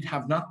 years, Meath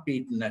have not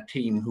beaten a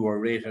team who are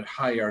rated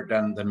higher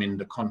than them in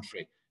the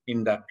country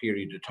in that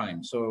period of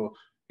time. So,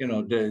 you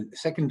know, the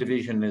second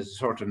division is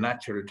sort of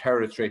natural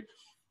territory.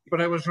 But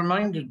I was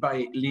reminded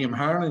by Liam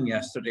Harlan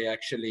yesterday,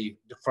 actually,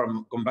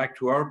 from going back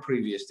to our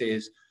previous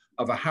days,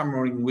 of a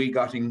hammering we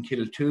got in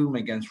Kiltoom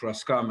against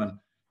Roscommon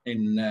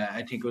in,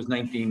 I think it was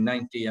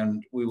 1990,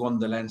 and we won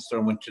the Leinster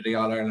and went to the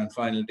All-Ireland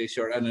final this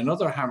year. And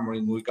another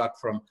hammering we got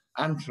from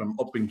Antrim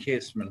up in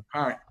Casement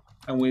Park,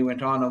 and we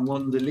went on and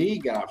won the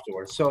league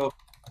afterwards. So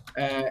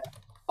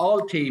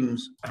all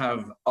teams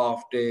have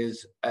off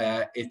days.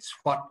 It's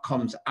what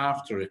comes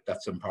after it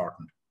that's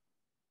important.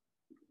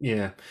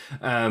 Yeah.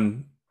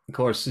 Of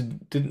course,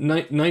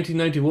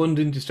 1991,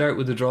 didn't you start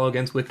with the draw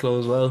against Wicklow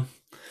as well?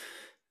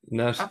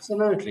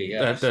 Absolutely,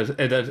 yes.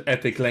 That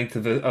epic length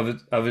of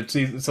it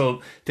season.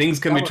 So things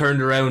can be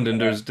turned around,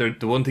 and there's the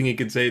one thing you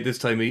could say this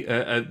time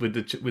with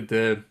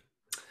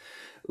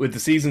the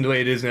season the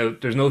way it is now,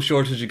 there's no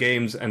shortage of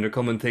games and they're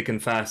coming thick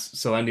and fast.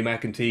 So Andy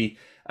McEntee,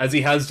 as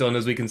he has done,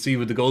 as we can see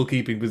with the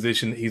goalkeeping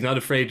position, he's not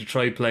afraid to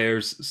try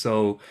players.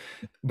 So,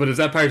 but is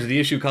that part of the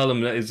issue,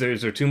 Colm? Is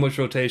there too much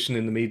rotation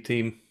in the Meath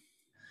team?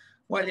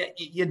 Well,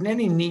 you'd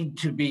nearly need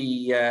to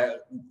be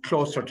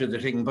closer to the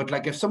thing. But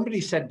like if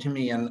somebody said to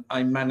me, and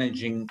I'm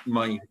managing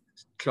my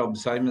club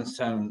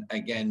Simonstown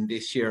again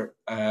this year,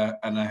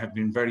 and I have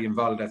been very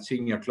involved at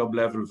senior club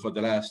level for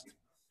the last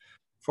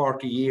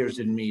 40 years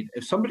in Meath.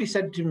 If somebody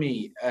said to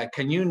me,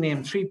 can you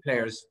name 3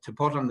 players to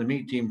put on the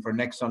Meath team for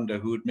next Sunday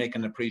who would make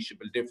an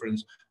appreciable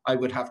difference, I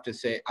would have to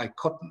say I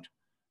couldn't.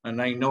 And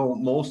I know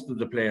most of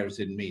the players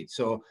in Meath.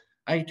 So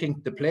I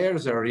think the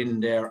players are in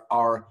there,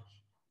 or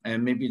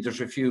maybe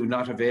there's a few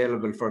not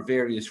available for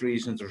various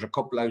reasons. There's a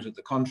couple out of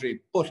the country,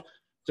 but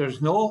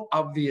there's no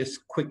obvious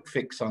quick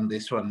fix on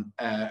this one.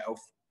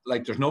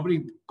 Like there's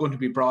nobody going to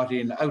be brought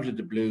in out of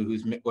the blue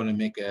who's going to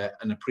make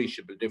an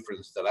appreciable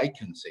difference that I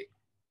can see.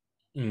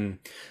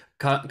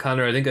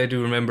 Conor, I think I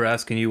do remember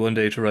asking you one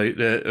day to write,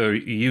 or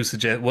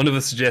one of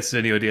us suggested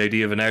anyway, the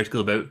idea of an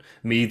article about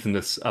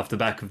Meathness off the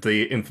back of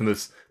the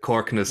infamous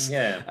Corkness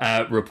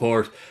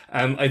report.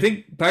 I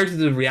think part of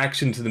the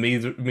reaction to the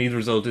Meath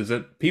result is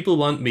that people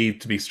want Meath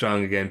to be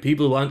strong again.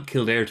 People want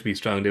Kildare to be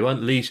strong. They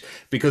want Laois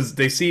because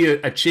they see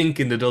a chink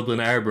in the Dublin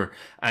Arbour.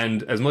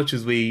 And as much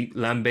as we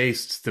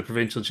lambaste the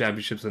provincial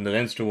championships and the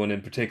Leinster one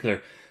in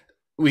particular,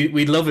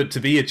 we'd love it to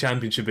be a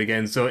championship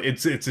again. So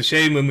it's a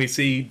shame when we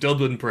see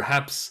Dublin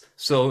perhaps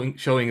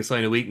showing a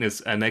sign of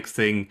weakness, and next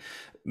thing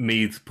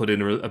Meath put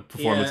in a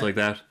performance like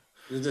that.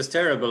 There's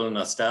terrible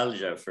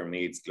nostalgia for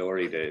Meath's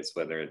glory days,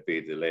 whether it be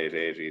the late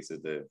 80s or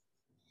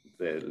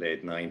the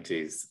late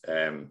 90s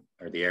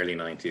or the early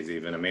 90s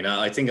even. I mean,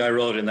 I think I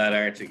wrote in that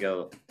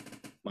article,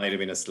 might have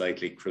been a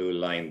slightly cruel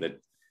line, that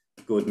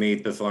good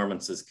Meath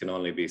performances can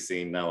only be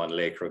seen now on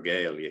Lake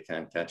Rogale. You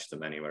can't catch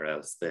them anywhere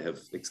else. They have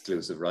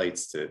exclusive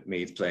rights to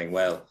Meath playing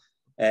well.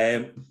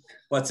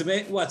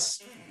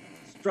 What's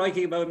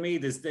striking about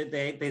Meath is that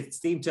they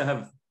seem to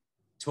have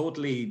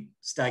totally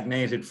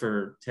stagnated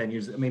for 10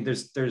 years. I mean,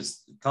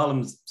 there's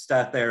Colm's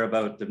stat there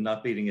about them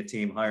not beating a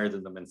team higher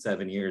than them in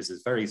 7 years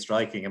is very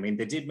striking. I mean,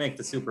 they did make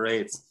the Super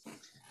 8s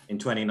in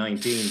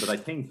 2019, but I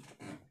think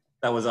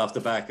that was off the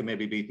back of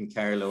maybe beating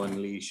Carlow and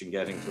Laois and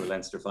getting to a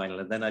Leinster final.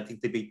 And then I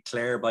think they beat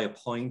Clare by a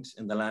point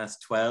in the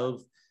last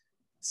 12.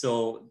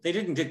 So they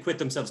didn't acquit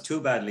themselves too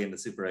badly in the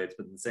Super 8,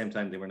 but at the same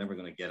time, they were never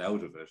going to get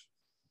out of it.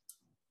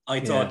 I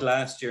thought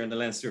last year in the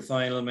Leinster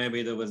final,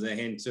 maybe there was a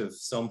hint of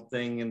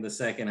something in the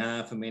second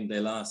half. I mean,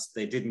 they lost.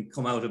 They didn't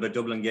come out of a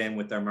Dublin game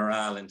with their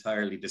morale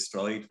entirely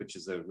destroyed, which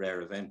is a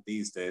rare event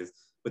these days.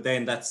 But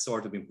then that's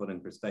sort of been put in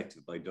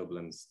perspective by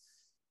Dublin's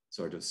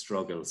sort of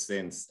struggle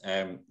since.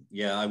 I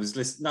was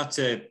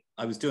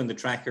doing the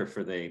tracker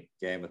for the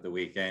game at the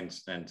weekend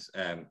and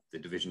the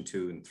Division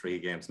 2 and 3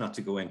 games, not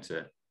to go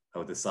into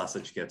how the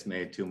sausage gets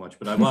made too much,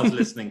 but I was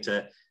listening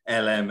to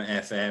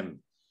LMFM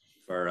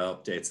for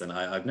updates, and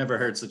I've never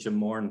heard such a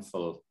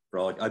mournful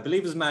I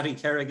believe it's Matty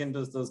Kerrigan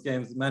does those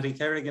games. Matty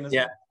Kerrigan, is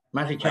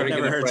Matty Kerrigan.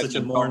 I've never heard such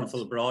a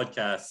mournful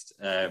broadcast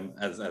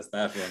as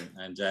that one.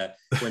 And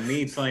when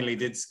Meath finally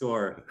did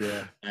score,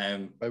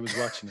 I was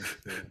watching it.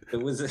 There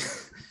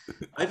was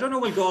I don't know,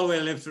 will Galway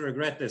live to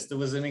regret this? There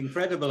was an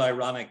incredible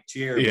ironic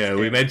cheer. Yeah,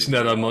 we mentioned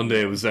that on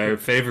Monday. It was our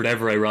favourite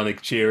ever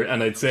ironic cheer,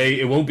 and I'd say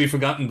it won't be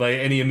forgotten by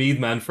any Meath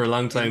man for a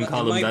long time.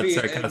 Colm, that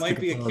sarcastic. It might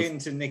be akin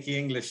to Nicky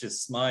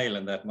English's smile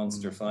in that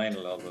Munster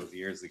final all those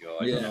years ago.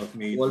 I don't know if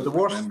Meath. Well,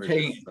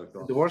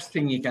 the worst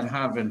thing you can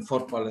have in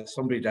football is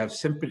somebody to have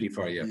sympathy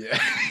for you.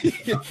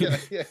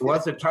 There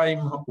was a time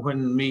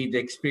when Meath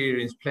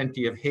experienced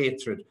plenty of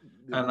hatred,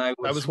 and I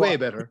was way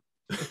better.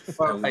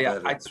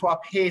 I'd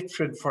swap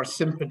hatred for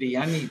sympathy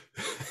and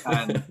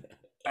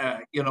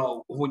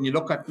when you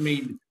look at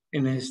Meath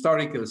in a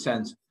historical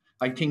sense,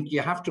 I think you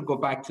have to go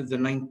back to the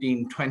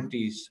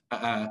 1920s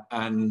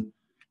and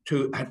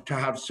to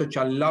have such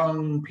a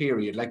long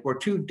period. Like, we're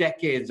 2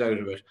 decades out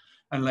of it,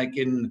 and like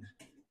in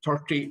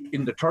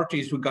the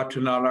 30s we got to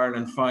an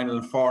All-Ireland final,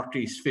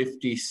 40s,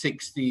 50s,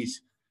 60s,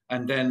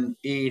 and then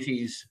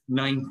 80s,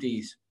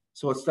 90s.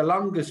 So it's the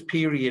longest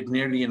period,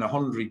 nearly in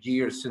 100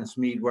 years, since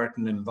Meath weren't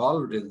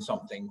involved in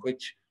something,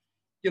 which,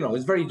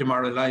 is very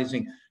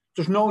demoralising.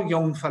 There's no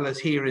young fellas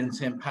here in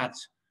St.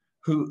 Pat's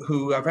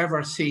who have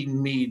ever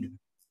seen Meath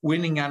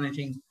winning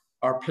anything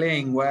or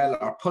playing well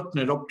or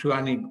putting it up to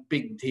any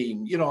big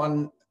team,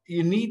 and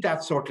you need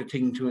that sort of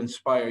thing to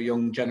inspire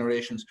young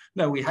generations.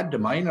 Now, we had the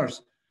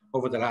minors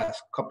over the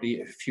last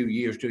few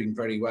years doing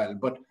very well,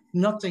 but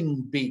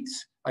nothing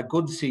beats a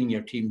good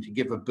senior team to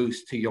give a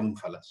boost to young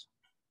fellas.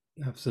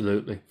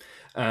 Absolutely.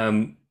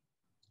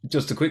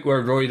 Just a quick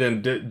word, Rory,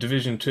 then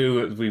Division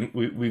 2,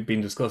 we've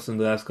been discussing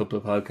the last couple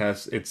of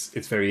podcasts.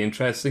 It's very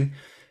interesting.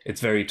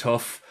 It's very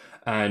tough.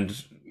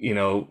 And,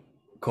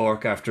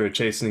 Cork, after a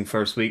chastening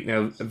first week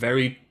now, a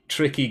very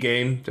tricky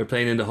game. They're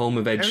playing in the home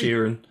of Ed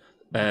Sheeran.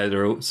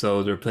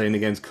 They're playing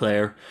against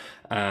Clare.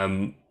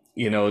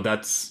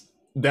 That's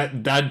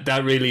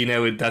really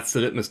now, that's the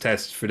litmus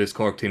test for this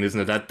Cork team,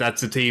 isn't it?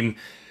 That's a team.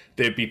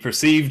 They'd be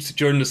perceived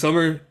during the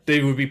summer,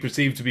 they would be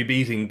perceived to be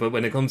beating, but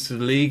when it comes to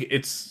the league,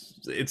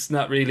 it's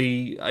not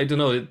really. I don't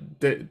know.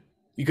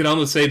 You could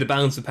almost say the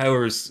balance of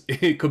powers.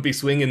 It could be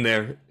swinging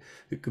there.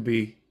 It could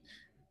be.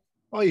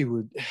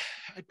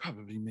 I'd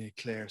probably make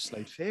Clare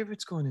slight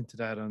favourites going into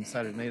that on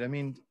Saturday night. I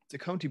mean, the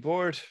county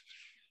board.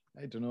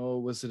 I don't know.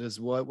 Was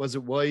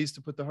it wise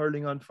to put the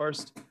hurling on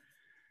first?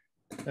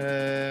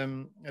 At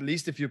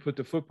least if you put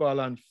the football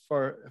on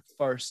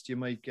first, you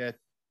might get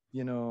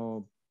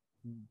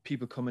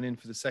people coming in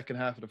for the second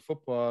half of the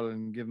football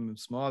and give them a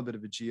small bit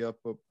of a G up,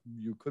 but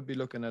you could be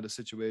looking at a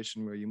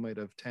situation where you might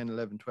have 10,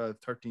 11, 12,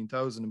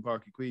 13,000 in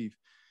Páirc Uí Chaoimh.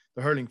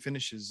 The hurling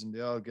finishes and they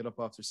all get up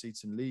off their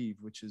seats and leave,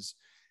 which is,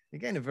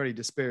 again, a very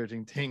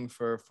dispiriting thing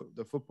for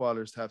the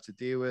footballers to have to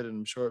deal with, and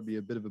I'm sure it'd be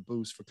a bit of a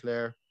boost for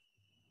Clare.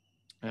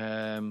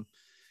 I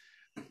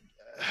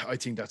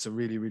think that's a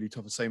really, really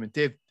tough assignment.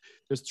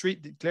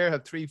 Clare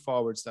have 3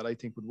 forwards that I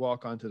think would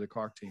walk onto the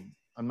Cork team.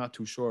 I'm not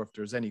too sure if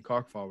there's any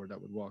Cork forward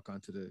that would walk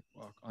onto the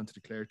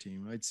Clare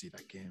team. I'd see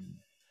that game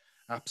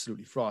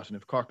absolutely fraught. And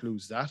if Cork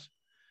lose that,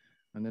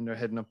 and then they're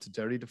heading up to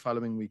Derry the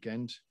following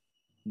weekend,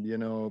 they're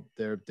going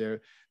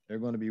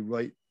to be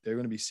right. They're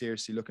going to be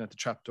seriously looking at the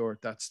trapdoor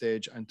at that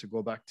stage. And to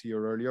go back to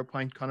your earlier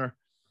point, Conor,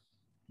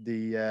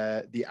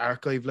 the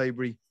archive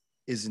library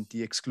isn't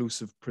the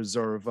exclusive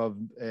preserve of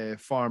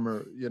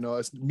former.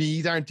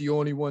 Meath aren't the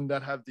only one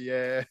that have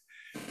the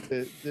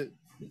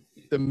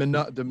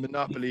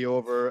monopoly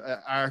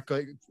over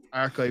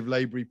archive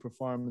library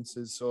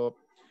performances. So,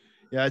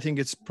 yeah, I think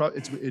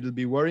it'll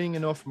be worrying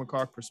enough from a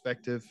Cork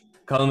perspective.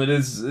 Colm, it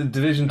is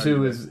Division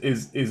 2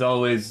 is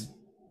always.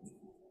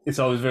 It's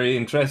always very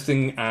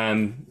interesting.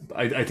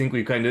 I think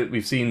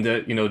we've seen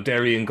that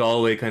Derry and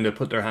Galway kind of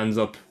put their hands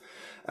up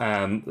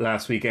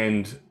last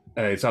weekend.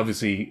 It's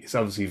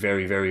obviously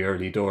very, very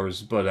early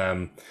doors,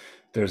 but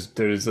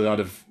there's a lot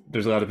of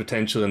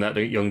potential in that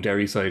young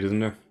Derry side,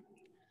 isn't there?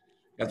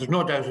 Yeah, there's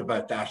no doubt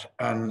about that,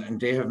 and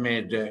they have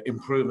made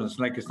improvements.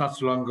 Like, it's not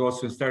so long ago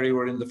since Derry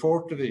were in the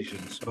 4th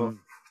division, so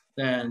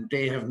then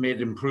they have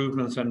made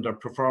improvements, and their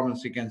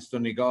performance against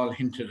Donegal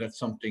hinted at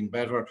something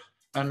better.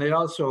 And they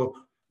also,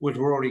 with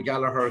Rory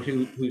Gallagher,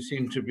 who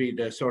seemed to be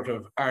the sort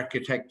of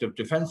architect of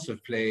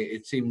defensive play,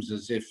 it seems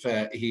as if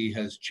he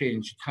has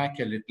changed tack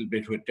a little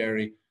bit with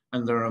Derry,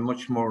 and they're a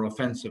much more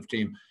offensive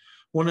team.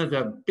 One of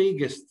the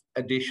biggest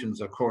additions,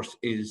 of course,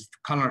 is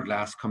Conor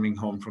Glass coming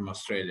home from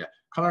Australia.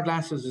 Conor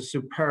Glass is a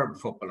superb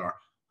footballer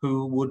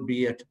who would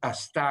be a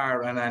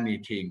star on any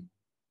team.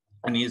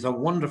 And he has a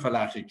wonderful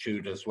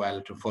attitude as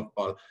well to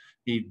football.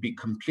 He'd be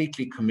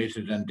completely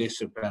committed and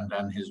disciplined,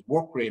 and his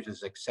work rate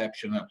is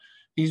exceptional.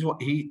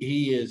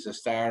 He is a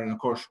star, and of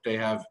course they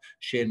have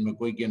Shane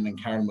McGuigan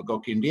and Karen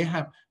McGuckin.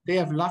 They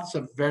have lots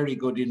of very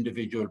good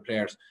individual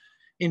players.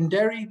 In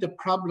Derry, the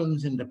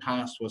problems in the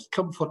past was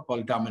club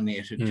football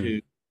dominated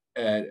to,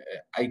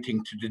 I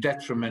think, to the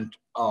detriment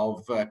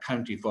of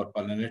county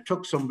football. And it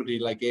took somebody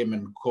like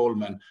Eamon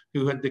Coleman,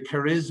 who had the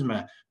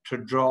charisma to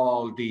draw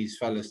all these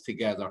fellas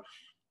together.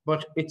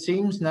 But it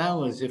seems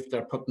now as if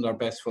they're putting their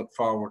best foot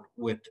forward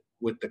with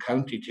the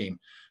county team.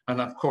 And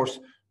of course,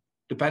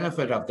 the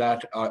benefit of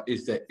that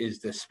is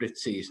the split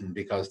season,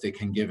 because they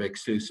can give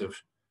exclusive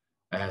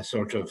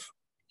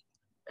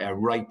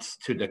rights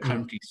to the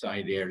county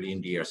side early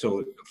in the year.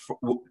 So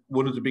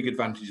one of the big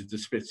advantages of the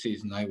split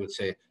season, I would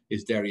say,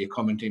 is Derry a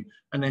common team.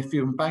 And if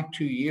you're back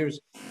 2 years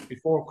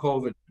before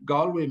COVID,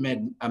 Galway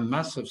made a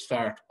massive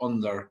start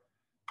under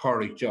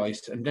Padraic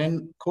Joyce, and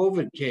then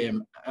COVID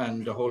came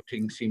and the whole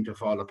thing seemed to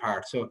fall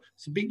apart. So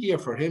it's a big year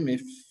for him.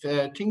 If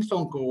things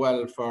don't go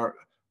well for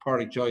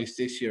Padraic Joyce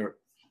this year,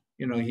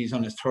 he's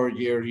on his third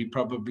year, he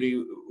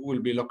probably will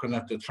be looking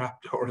at the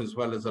trapdoor as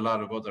well as a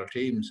lot of other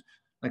teams.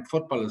 Like,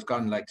 football has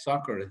gone like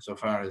soccer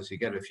insofar as you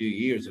get a few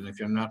years, and if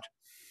you're not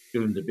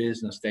doing the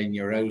business, then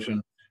you're out.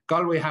 And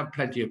Galway have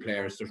plenty of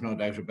players, there's no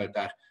doubt about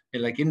that.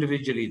 And like,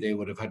 individually, they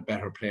would have had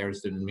better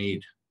players than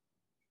Meath.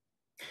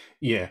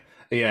 Yeah,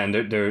 and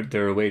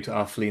they're away to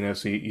Offaly now,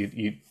 so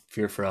you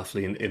fear for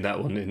Offaly in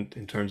that one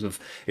in terms of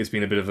it's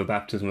been a bit of a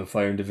baptism of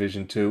fire in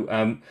Division 2.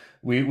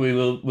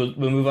 We'll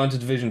move on to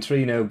Division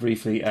 3 now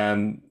briefly.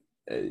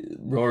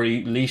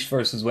 Rory, Laois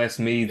versus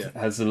Westmeath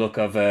has the look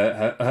of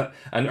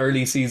an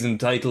early season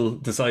title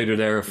decider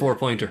there, a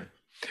 4-pointer.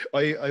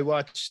 I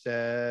watched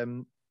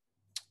Laois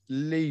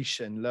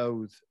and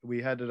Louth.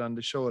 We had it on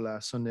the show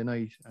last Sunday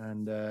night,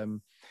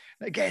 and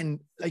again,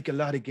 like a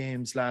lot of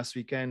games last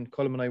weekend,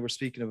 Colm and I were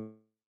speaking of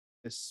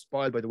this,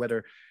 spoiled by the weather.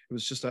 It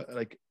was just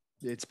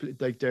it's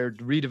like they're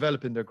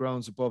redeveloping their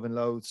grounds above in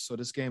Louth. So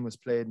this game was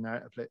played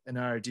in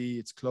RD.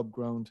 It's club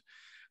ground,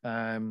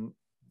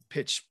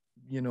 pitch.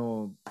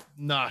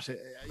 Not,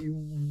 you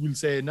will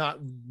say, not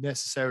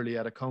necessarily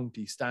at a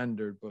county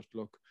standard, but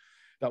look,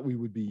 that we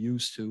would be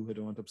used to. I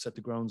don't want to upset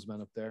the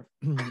groundsman up there.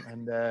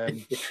 And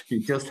you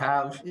just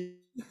have.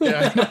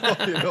 Yeah,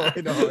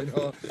 I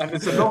know. And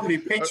it's a lovely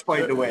pitch,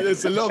 by the way.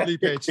 It's a lovely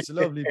pitch.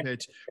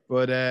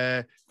 But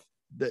the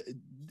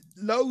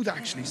Louth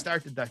actually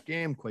started that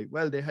game quite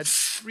well. They had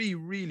 3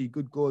 really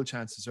good goal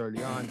chances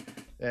early on.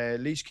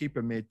 Laois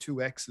keeper made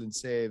 2 excellent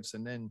saves,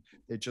 and then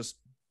they just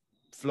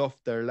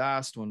fluffed their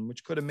last one,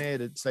 which could have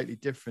made it slightly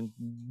different.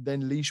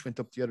 Then Laois went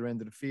up the other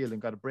end of the field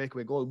and got a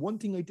breakaway goal. One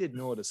thing I did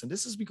notice, and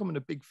this is becoming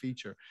a big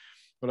feature,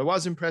 but I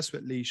was impressed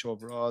with Laois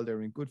overall.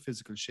 They're in good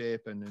physical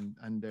shape, and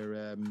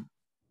they're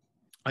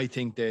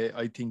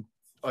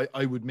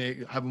I would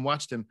make, having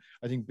watched him,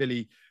 I think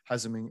Billy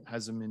has him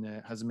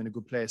in a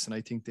good place, and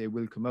I think they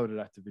will come out of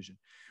that division.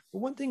 But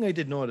one thing I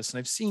did notice, and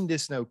I've seen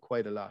this now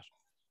quite a lot,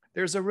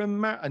 there's a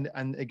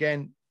and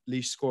again,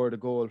 Laois scored a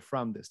goal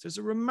from this. There's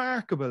a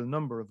remarkable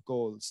number of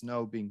goals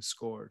now being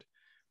scored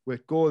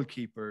with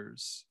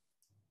goalkeepers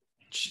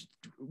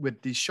with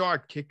the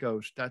short kick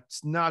out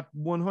that's not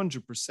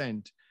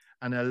 100%,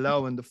 and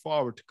allowing the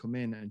forward to come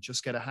in and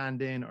just get a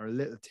hand in or a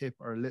little tip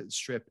or a little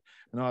strip,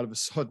 and all of a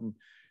sudden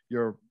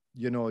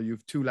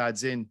you've 2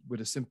 lads in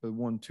with a simple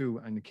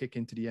 1-2 and a kick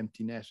into the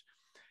empty net.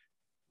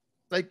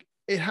 Like,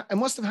 it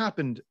must have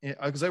happened,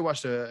 because I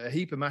watched a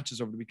heap of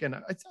matches over the weekend.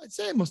 I'd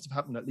say it must have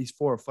happened at least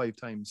 4 or 5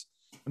 times.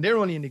 And they're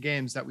only in the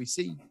games that we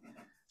see.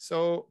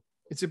 So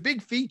it's a big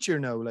feature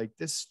now, like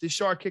this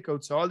short kick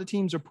out. So all the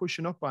teams are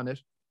pushing up on it.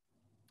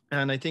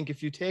 And I think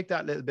if you take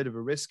that little bit of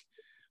a risk,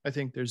 I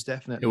think there's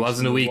definitely... It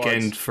wasn't a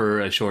weekend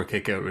for a short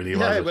kick out, really,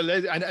 was it? Well,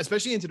 and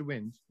especially into the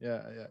wind.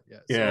 Yeah.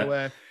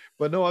 So,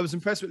 but no, I was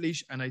impressed with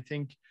Laois. And I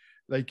think,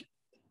 like,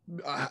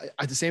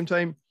 at the same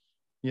time,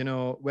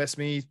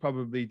 Westmeath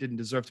probably didn't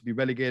deserve to be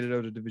relegated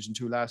out of Division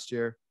 2 last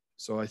year.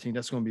 So I think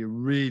that's going to be a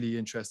really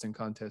interesting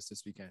contest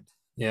this weekend.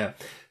 Yeah.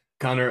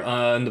 Conor,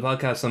 on the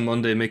podcast on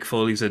Monday, Mick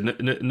Foley said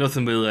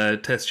nothing will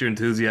test your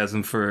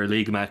enthusiasm for a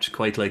league match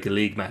quite like a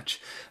league match.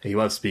 He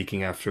was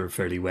speaking after a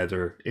fairly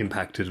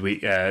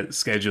weather-impacted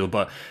schedule,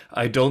 but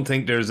I don't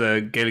think there's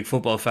a Gaelic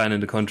football fan in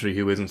the country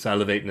who isn't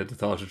salivating at the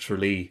thought of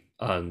Tralee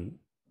on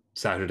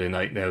Saturday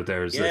night now.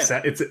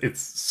 It's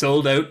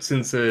sold out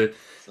since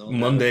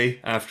Monday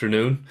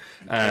afternoon.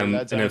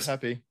 Lads, I'm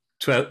happy.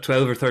 12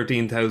 or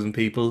 13,000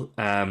 people.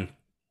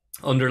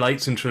 Under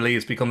lights in Tralee,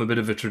 it's become a bit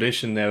of a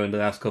tradition now in the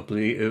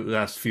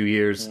last few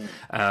years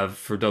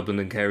for Dublin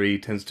and Kerry.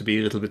 It tends to be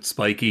a little bit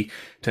spiky,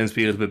 tends to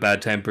be a little bit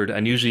bad-tempered,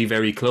 and usually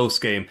very close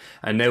game.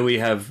 And now we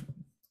have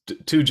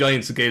 2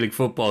 giants of Gaelic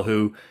football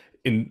who,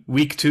 in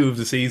week 2 of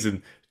the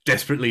season,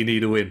 desperately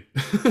need a win.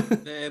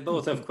 They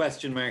both have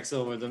question marks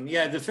over them.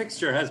 Yeah, the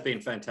fixture has been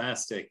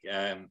fantastic.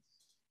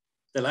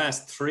 the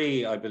last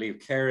three, I believe,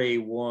 Kerry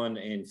won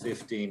in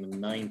 15 and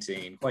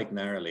 19, quite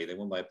narrowly. They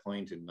won by a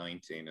point in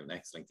 19, an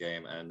excellent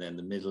game. And then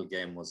the middle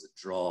game was a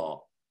draw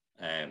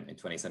in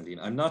 2017.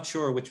 I'm not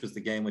sure which was the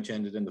game which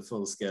ended in the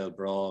full-scale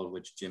brawl,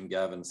 which Jim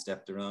Gavin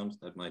stepped around.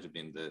 That might have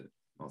been the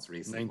most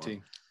recent 19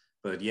 one.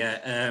 But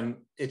yeah,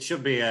 it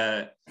should be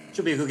a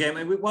good game.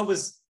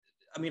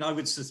 I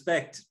would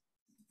suspect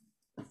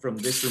from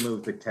this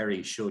remove that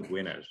Kerry should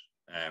win it.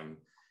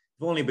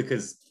 Only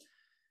because,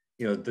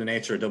 you know, the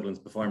nature of Dublin's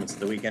performance of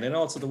the weekend, and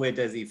also the way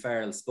Dessie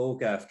Farrell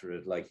spoke after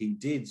it. Like, he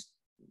did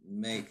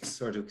make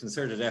sort of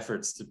concerted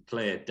efforts to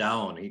play it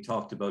down. He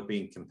talked about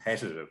being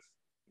competitive.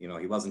 You know,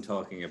 he wasn't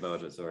talking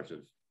about a sort of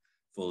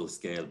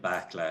full-scale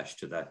backlash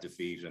to that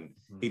defeat. And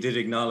he did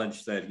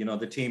acknowledge that, you know,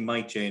 the team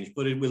might change,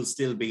 but it will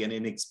still be an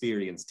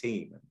inexperienced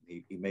team.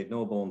 He made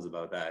no bones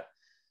about that.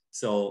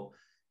 So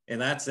in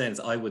that sense,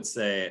 I would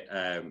say,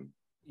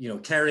 you know,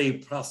 Kerry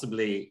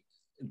possibly,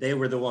 they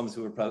were the ones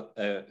who were,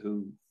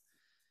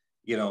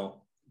 you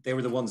know, they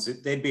were the ones who,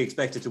 they'd be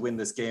expected to win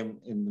this game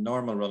in the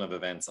normal run of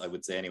events, I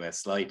would say anyway,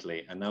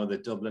 slightly. And now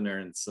that Dublin are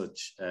in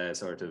such a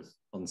sort of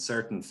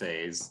uncertain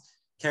phase,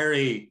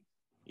 Kerry,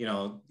 you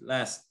know,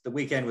 the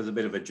weekend was a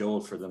bit of a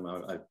jolt for them.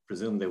 I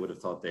presume they would have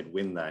thought they'd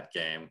win that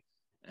game.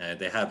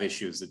 They have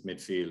issues at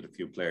midfield, a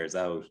few players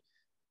out.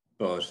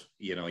 But,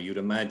 you know, you'd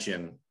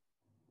imagine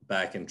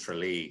back in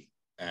Tralee,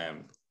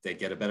 they'd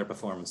get a better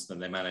performance than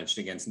they managed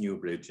against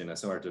Newbridge in a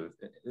sort of,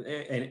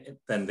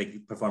 than the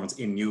performance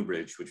in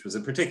Newbridge, which was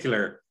a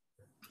particular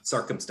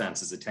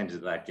circumstances attended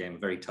to that game,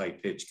 very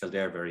tight pitch,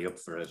 Kildare very up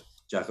for it,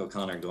 Jack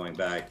O'Connor going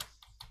back.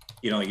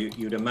 You know,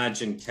 you'd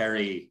imagine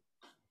Kerry,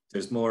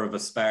 there's more of a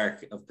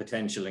spark of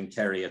potential in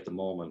Kerry at the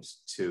moment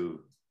to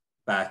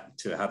have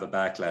a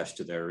backlash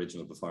to their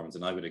original performance,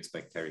 and I would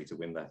expect Kerry to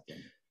win that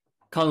game.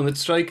 Colm,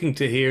 it's striking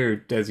to hear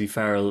Dessie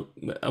Farrell,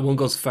 I won't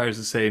go so far as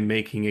to say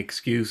making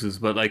excuses,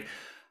 but like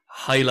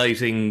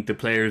highlighting the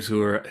players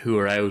who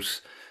are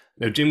out.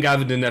 Now, Jim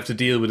Gavin didn't have to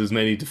deal with as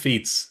many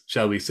defeats,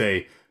 shall we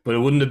say, but it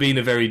wouldn't have been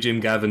a very Jim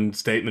Gavin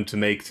statement to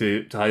make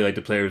to highlight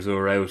the players who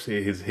are out.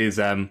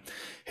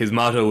 His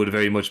motto would have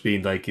very much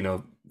been like, you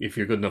know, if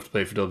you're good enough to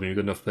play for Dublin, you're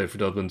good enough to play for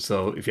Dublin.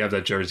 So if you have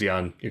that jersey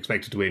on, you're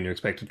expected to win, you're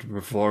expected to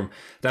perform.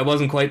 That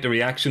wasn't quite the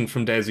reaction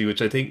from Dessie,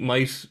 which I think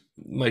might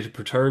have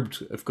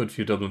perturbed a good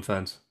few Dublin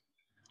fans.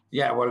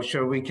 Yeah, well,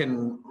 sure, we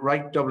can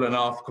write Dublin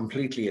off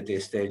completely at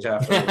this stage.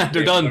 After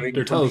they're done. They're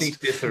complete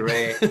toast.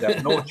 Disarray. They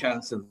have no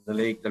chance in the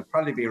league. They'll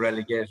probably be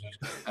relegated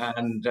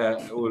and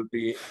will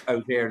be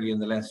out early in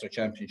the Leinster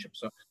Championship.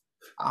 So,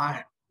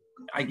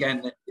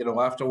 again, you know,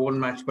 after one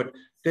match, but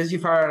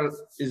Dessie Farrell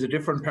is a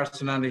different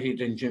personality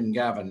than Jim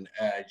Gavin.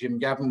 Jim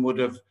Gavin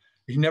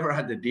he never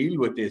had to deal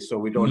with this, so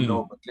we don't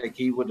know, but like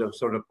he would have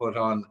sort of put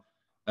on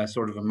a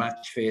sort of a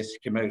match face,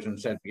 came out and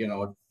said, you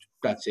know,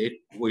 that's it,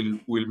 we'll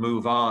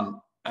move on,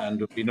 and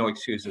there'll be no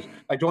excuses.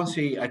 I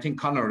think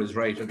Conor is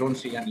right. I don't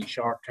see any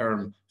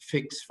short-term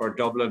fix for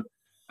Dublin,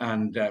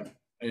 and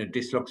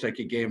this looks like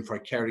a game for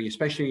Kerry,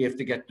 especially if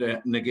they get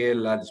the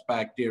Nagale lads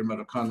back, Diarmuid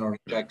O'Connor,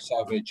 Jack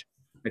Savage.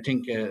 I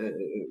think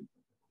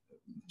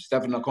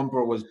Stephen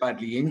O'Cumber was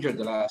badly injured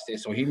the last day,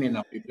 so he may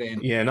not be playing.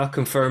 Yeah, not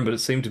confirmed, but it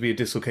seemed to be a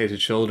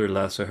dislocated shoulder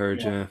last I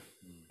heard, yeah.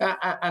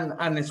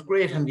 And it's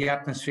great, and the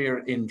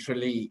atmosphere in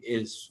Tralee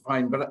is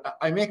fine. But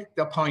I make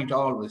the point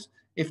always,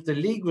 if the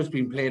league was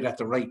being played at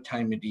the right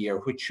time of the year,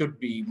 which should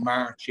be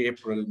March,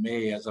 April,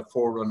 May as a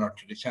forerunner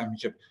to the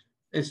championship,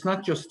 it's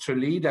not just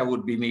Tralee that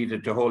would be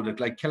needed to hold it.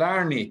 Like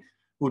Killarney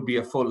would be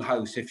a full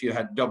house if you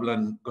had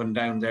Dublin going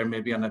down there,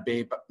 maybe on a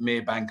May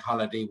bank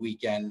holiday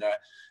weekend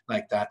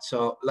like that.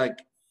 So like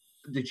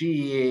the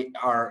GAA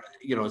are,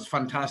 you know, it's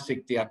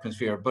fantastic, the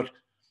atmosphere, but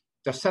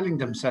they're selling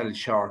themselves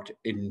short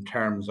in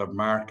terms of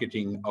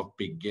marketing of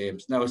big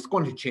games. Now, it's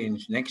going to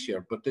change next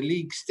year, but the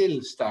league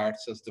still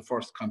starts as the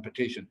first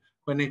competition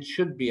when it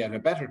should be at a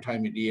better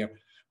time of the year,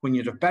 when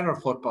you have better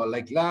football.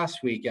 Like last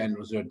weekend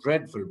was a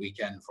dreadful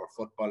weekend for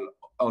football.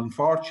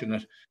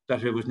 Unfortunate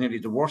that it was nearly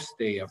the worst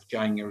day of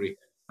January,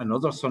 and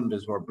other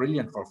Sundays were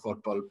brilliant for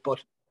football.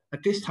 But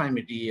at this time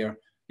of the year,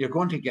 you're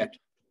going to get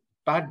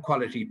bad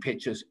quality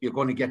pitches. You're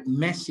going to get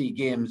messy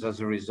games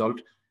as a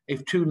result.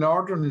 If two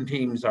northern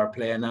teams are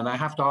playing, and I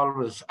have to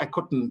always, I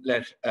couldn't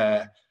let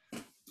a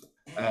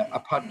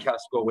podcast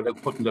go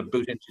without putting the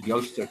boot into the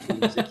Ulster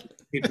teams.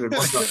 People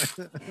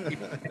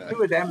would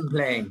two of them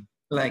playing,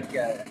 like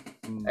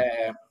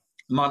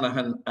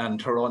Monaghan and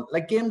Tyrone.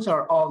 Like, games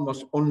are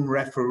almost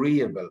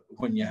unrefereeable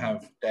when you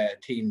have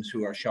teams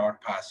who are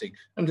short passing.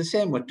 And the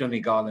same with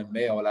Donegal and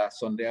Mayo last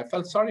Sunday. I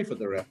felt sorry for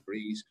the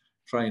referees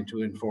trying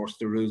to enforce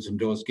the rules in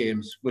those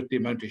games with the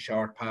amount of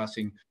short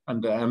passing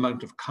and the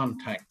amount of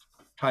contact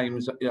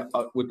times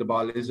with the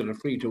ball. Is it a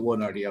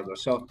 3-1 or the other?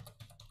 So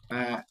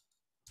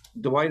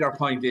the wider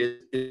point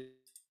is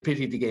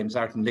pity the games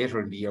aren't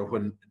later in the year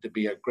when there'd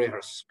be a greater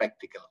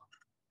spectacle.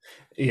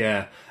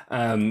 Yeah,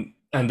 and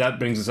that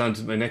brings us on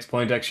to my next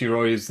point, actually,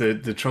 Rory, is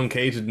the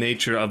truncated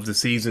nature of the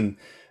season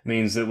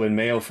means that when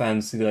Mayo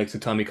fans see the likes of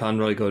Tommy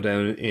Conroy go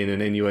down in an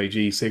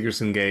NUIG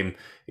Sigerson game,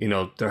 you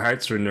know, their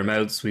hearts are in their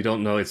mouths. We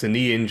don't know. It's a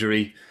knee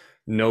injury.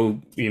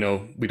 no, we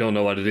don't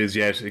know what it is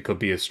yet. It could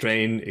be a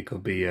strain. It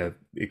could be a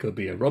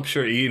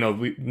rupture. We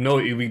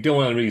don't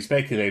want to really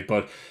speculate,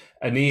 but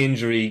a knee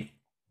injury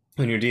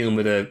when you're dealing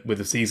with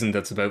a season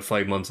that's about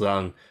 5 months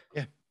long,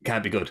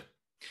 can't be good.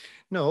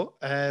 No,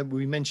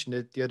 we mentioned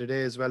it the other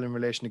day as well in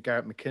relation to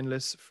Garrett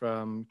McKinless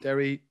from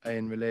Derry,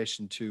 in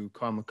relation to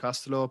Cormac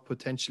Costello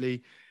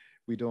potentially.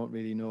 We don't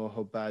really know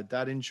how bad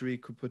that injury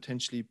could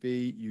potentially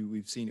be.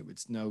 We've seen it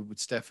with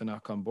Stefan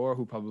Akonbor,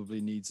 who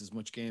probably needs as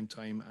much game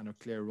time and a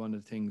clear run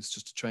of things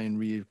just to try and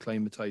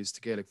reacclimatise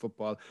to Gaelic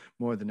football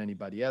more than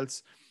anybody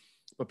else.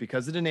 But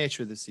because of the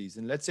nature of the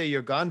season, let's say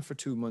you're gone for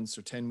 2 months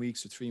or 10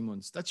 weeks or 3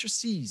 months, that's your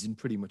season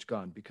pretty much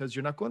gone, because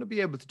you're not going to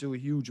be able to do a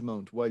huge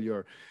amount while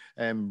you're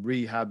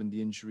rehabbing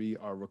the injury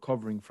or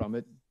recovering from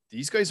it.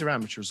 These guys are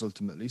amateurs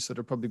ultimately, so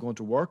they're probably going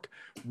to work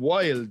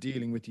while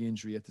dealing with the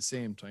injury at the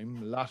same time.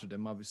 A lot of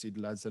them, obviously, the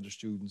lads that are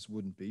students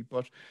wouldn't be,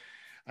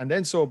 and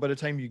then so by the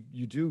time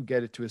you do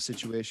get it to a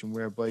situation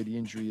whereby the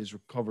injury is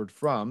recovered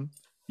from,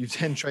 you've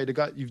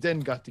then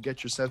got to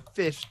get yourself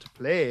fit to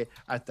play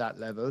at that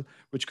level,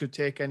 which could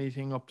take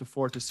anything up to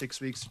 4 to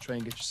 6 weeks to try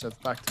and get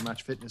yourself back to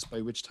match fitness, by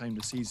which time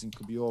the season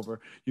could be over.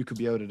 You could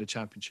be out of the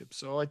championship.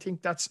 So I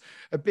think that's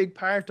a big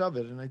part of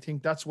it. And I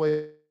think that's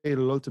why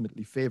it'll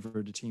ultimately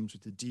favour the teams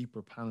with the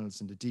deeper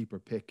panels and the deeper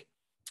pick.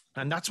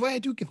 And that's why I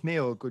do give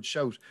Mayo a good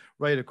shout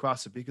right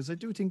across it, because I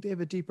do think they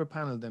have a deeper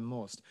panel than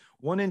most.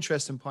 One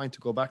interesting point,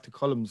 to go back to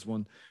Colm's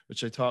one,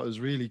 which I thought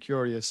was really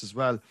curious as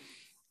well,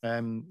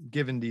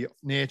 given the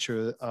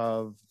nature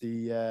of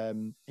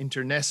the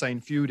internecine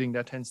feuding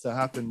that tends to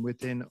happen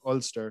within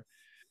Ulster.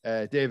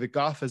 David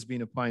Goff has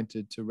been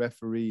appointed to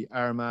referee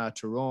Armagh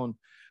Tyrone,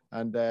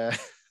 and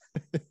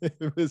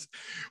it was,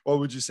 what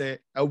would you say,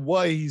 a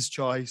wise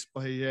choice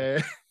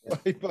by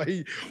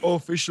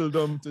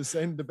officialdom to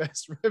send the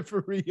best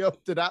referee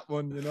up to that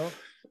one,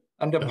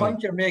 And the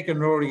point you're making,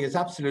 Rory, is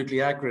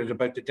absolutely accurate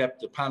about the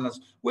depth of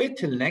panels. Wait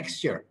till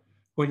next year,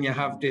 when you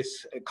have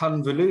this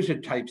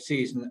convoluted type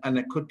season, and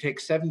it could take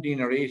 17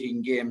 or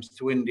 18 games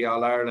to win the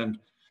All-Ireland.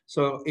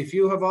 So if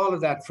you have all of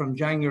that from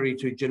January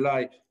to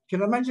July, can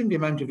you imagine the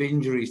amount of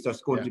injuries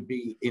that's going to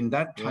be in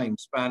that time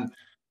span?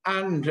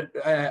 And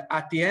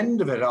at the end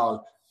of it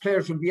all,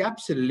 players will be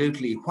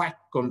absolutely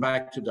whacked going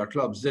back to their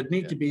clubs. They'd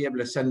need to be able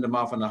to send them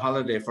off on a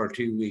holiday for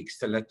 2 weeks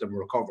to let them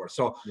recover.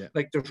 So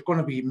there's going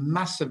to be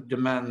massive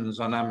demands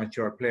on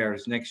amateur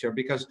players next year,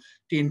 because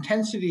the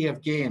intensity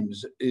of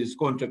games is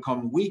going to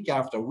come week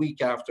after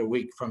week after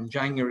week from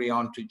January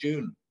on to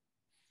June.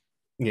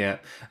 Yeah,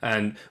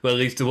 and well, at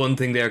least the one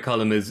thing there,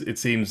 Colm, is it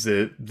seems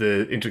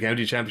the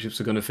inter-county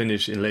championships are going to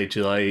finish in late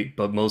July,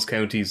 but most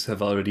counties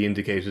have already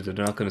indicated that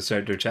they're not going to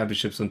start their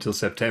championships until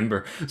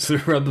September. So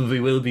there probably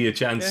will be a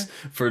chance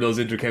for those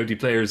inter-county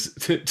players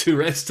to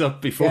rest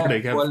up before they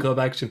have club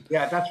action.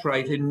 Yeah, that's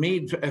right. In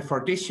Meath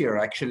for this year,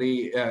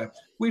 actually,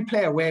 we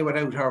play away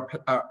without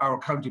our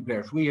county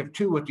players. We have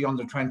 2 at the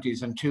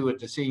under-20s and 2 at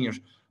the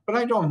seniors. But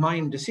I don't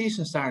mind. The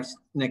season starts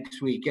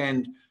next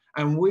weekend,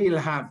 and we'll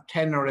have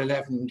 10 or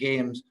 11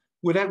 games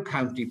without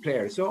county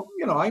players. So,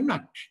 I'm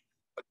not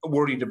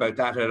worried about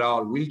that at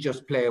all. We'll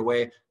just play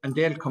away, and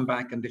they'll come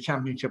back, and the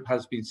championship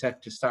has been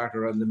set to start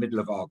around the middle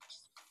of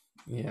August.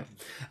 Yeah.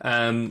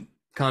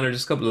 Conor,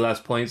 just a couple of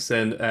last points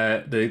then.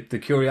 The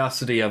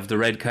curiosity of the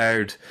red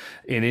card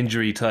in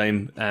injury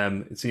time.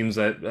 It seems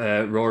that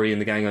Rory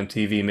and the gang on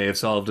TV may have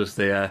solved it.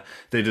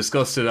 They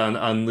discussed it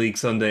on League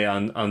Sunday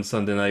on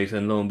Sunday night,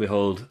 and lo and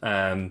behold,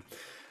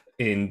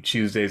 in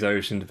Tuesday's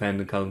Irish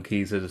Independent, Colm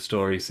Keys had a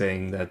story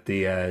saying that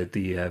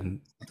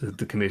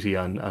the committee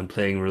on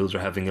playing rules are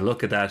having a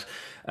look at that,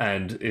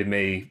 and it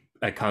may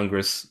at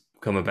Congress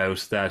come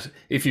about that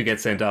if you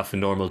get sent off in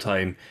normal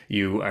time,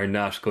 you are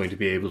not going to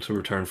be able to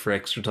return for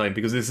extra time,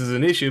 because this is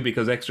an issue,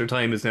 because extra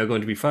time is now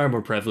going to be far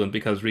more prevalent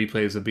because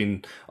replays have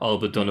been all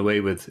but done away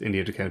with in the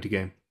inter-county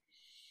game.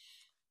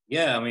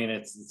 Yeah, I mean,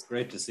 it's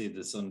great to see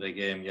the Sunday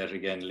game yet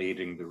again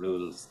leading the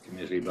rules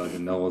committee by the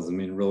nose. I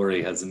mean,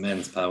 Rory has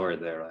immense power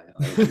there.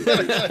 He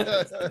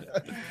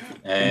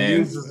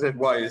uses it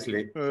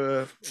wisely.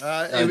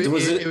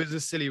 It was a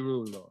silly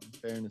rule, though, in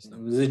fairness. It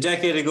was a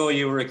decade ago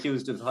you were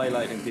accused of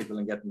highlighting people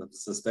and getting them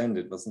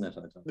suspended, wasn't it?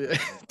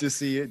 The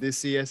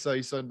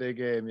CSI Sunday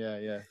game,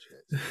 yeah.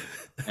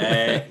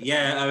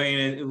 Yeah, I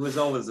mean, it was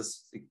always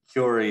a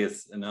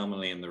curious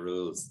anomaly in the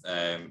rules.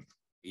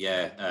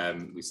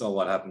 We saw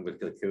what happened with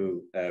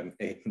Kilcoo.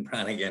 Aidan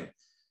Brannigan,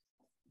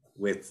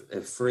 with a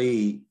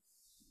free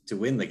to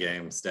win the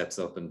game, steps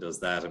up and does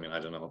that. I mean, I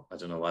don't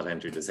know what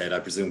entered his head. I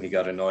presume he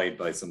got annoyed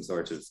by some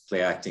sort of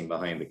play acting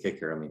behind the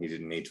kicker. I mean, he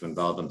didn't need to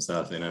involve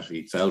himself in it.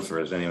 He fell for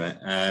it anyway.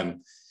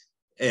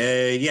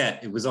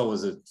 It was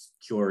always a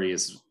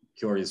curious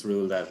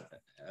rule that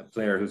a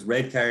player who's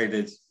red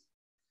carded,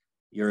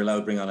 you're allowed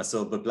to bring on a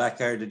sub, but black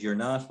carded, you're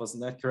not.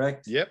 Wasn't that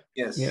correct? Yep.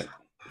 Yes. Yeah.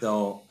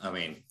 So, I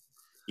mean,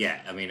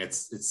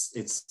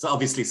 it's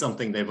obviously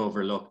something they've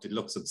overlooked. It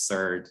looks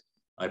absurd.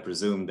 I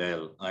presume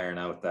they'll iron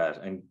out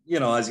that. And,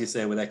 as you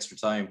say, with extra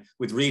time,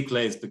 with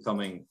replays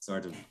becoming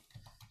sort of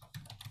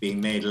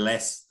being made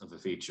less of a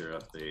feature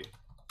of the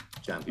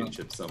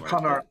championship somewhere.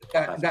 Conor,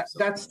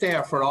 that's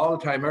there for all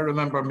time. I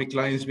remember Mick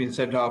Lyons being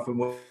sent off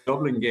in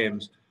Dublin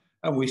games,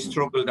 and we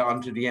struggled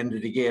on to the end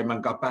of the game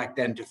and got back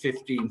then to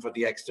 15 for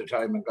the extra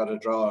time and got a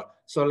draw.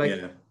 So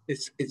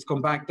it's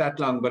come back that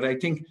long. But I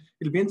think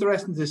it'll be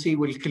interesting to see,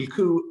 will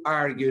Kilcoo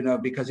argue now,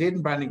 because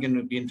Aidan Brannigan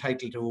would be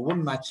entitled to a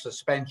 1-match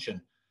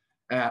suspension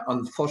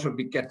on foot of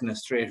getting a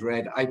straight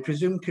red. I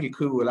presume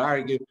Kilcoo will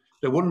argue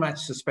the 1-match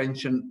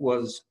suspension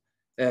was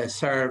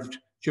served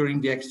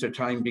during the extra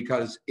time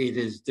because it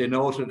is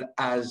denoted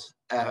as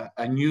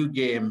a new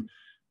game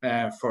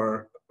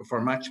for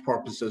match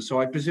purposes.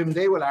 So I presume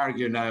they will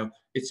argue now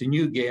it's a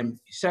new game.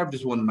 He served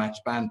his 1-match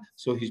ban,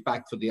 so he's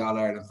back for the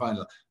All-Ireland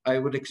final. I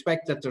would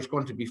expect that there's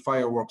going to be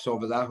fireworks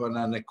over that one,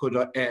 and it could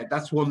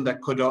that's one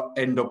that could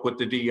end up with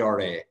the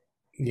DRA.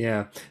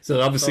 Yeah, so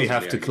they'll obviously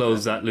have to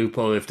close that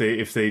loophole if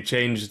they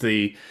change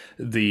the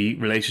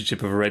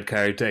relationship of a red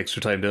card to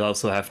extra time. They'll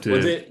also have to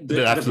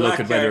look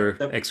at whether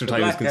extra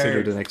time is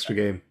considered an extra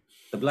game.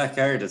 The black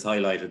card has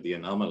highlighted the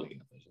anomaly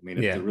of it. I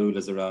mean, if the rule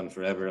is around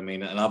forever, I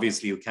mean, and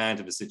obviously you can't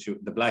have a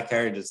situation. The black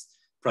card is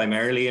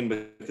primarily in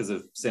because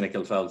of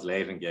cynical fouls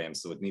late in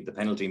games, so the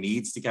penalty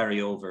needs to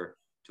carry over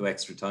to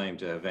extra time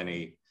to have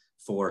any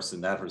force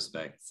in that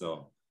respect.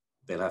 So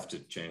they'll have to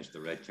change the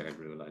red card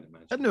rule, I'd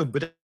imagine. I know,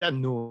 but I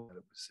know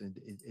it was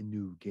a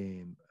new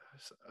game.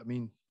 I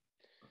mean,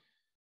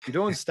 you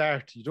don't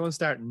start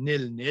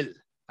 0-0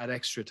 at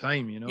extra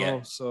time, you know.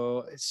 Yeah. So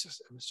it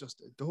was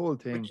just the whole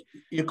thing.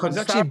 It was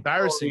actually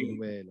embarrassing in a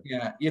way. Like.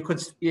 Yeah, you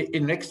could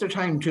in extra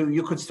time too.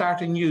 You could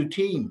start a new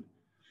team.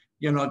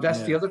 You know,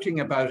 that's the other thing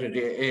about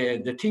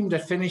it. The team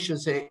that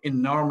finishes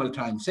in normal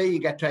time, say you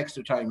get to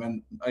extra time,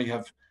 and I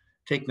have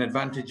taken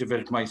advantage of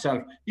it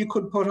myself, you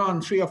could put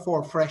on 3 or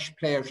 4 fresh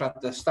players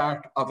at the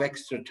start of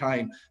extra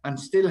time and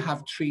still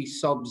have 3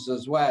 subs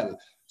as well.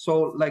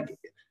 So, like,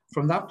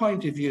 from that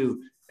point of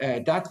view,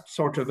 that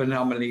sort of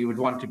anomaly would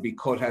want to be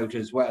cut out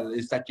as well,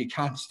 is that you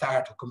can't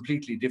start a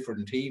completely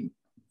different team.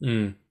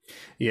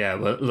 Yeah,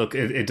 well, look,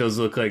 it does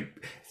look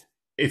like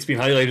it's been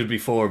highlighted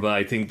before, but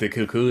I think the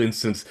Kilcoo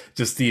instance,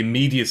 just the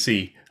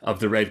immediacy of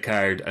the red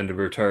card and the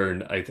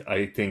return,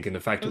 I think, and the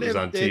fact it was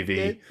on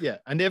TV.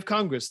 And they have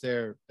Congress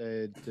there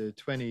the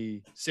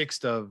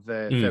 26th of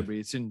February.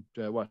 It's in,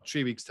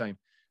 3 weeks' time.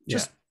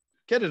 Just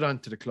get it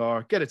onto the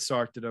claw, get it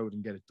sorted out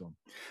and get it done.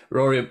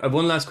 Rory, I have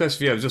one last question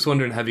for you. I was just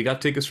wondering, have you got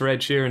tickets for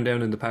Ed Sheeran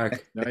down in the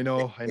park? I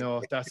know.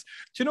 Do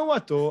you know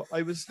what though?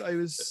 I was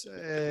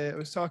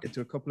talking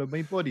to a couple of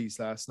my buddies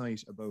last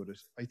night about it.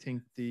 I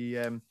think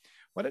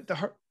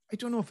I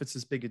don't know if it's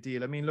as big a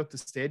deal. I mean, look, the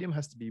stadium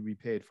has to be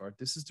repaid for it.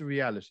 This is the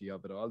reality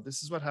of it all.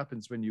 This is what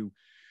happens when you,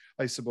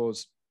 I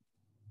suppose,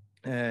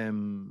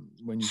 when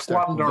you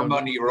squander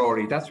money,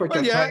 Rory. That's what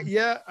you're trying.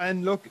 Yeah,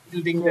 and look,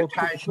 building the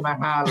Taj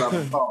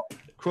Mahal.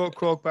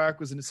 Croke Park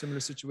was in a similar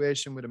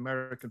situation with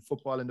American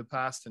football in the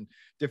past, and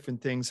different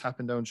things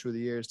happened down through the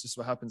years. This is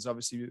what happens.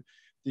 Obviously,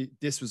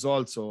 this was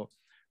also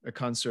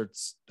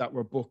concerts that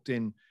were booked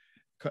in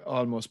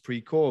almost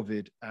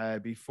pre-COVID,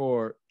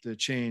 before the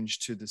change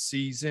to the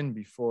season,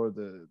 before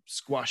the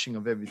squashing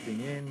of everything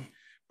in,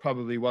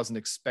 probably wasn't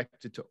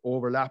expected to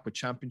overlap with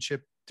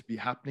championship to be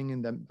happening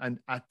in them and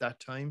at that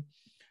time.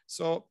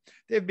 So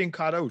they've been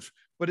caught out.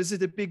 But is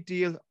it a big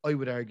deal? I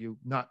would argue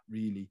not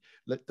really.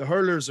 Like, the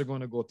hurlers are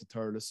going to go to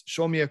Thurles.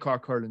 Show me a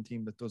Cork hurling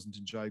team that doesn't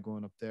enjoy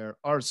going up there,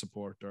 or a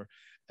supporter.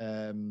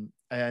 And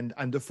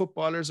the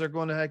footballers are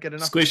going to get an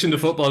squishing the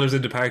footballers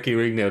into Parky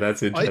Ring now.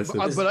 That's interesting.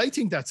 But I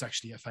think that's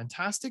actually a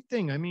fantastic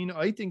thing. I mean,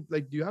 I think,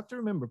 like, you have to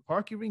remember,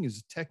 Parky Ring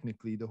is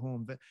technically the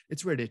home.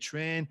 It's where they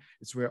train.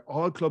 It's where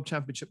all club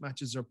championship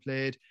matches are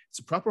played. It's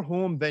a proper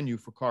home venue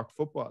for Cork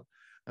football.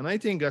 And I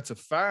think that's a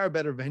far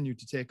better venue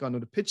to take on.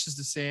 The pitch is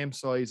the same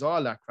size,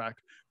 all that crack,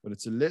 but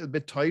it's a little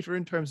bit tighter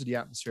in terms of the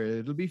atmosphere.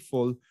 It'll be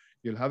full.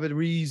 You'll have a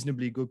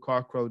reasonably good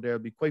Cork crowd there.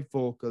 It'll be quite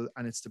vocal,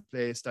 and it's the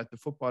place that the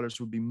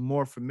footballers will be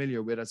more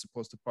familiar with as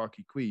opposed to Páirc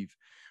Uí Chaoimh,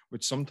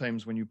 which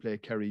sometimes when you play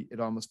Kerry, it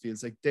almost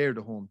feels like they're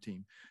the home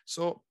team.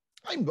 So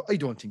I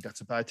don't think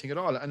that's a bad thing at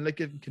all. And like,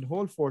 it can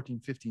hold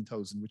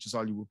 15,000, which is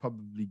all you will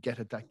probably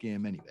get at that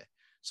game anyway.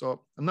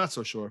 So I'm not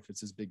so sure if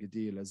it's as big a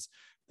deal as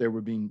it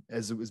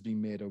was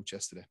being made out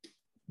yesterday.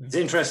 It's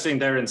interesting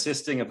they're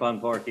insisting upon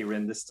Páirc Uí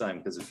Rinn this time,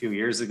 because a few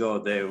years ago,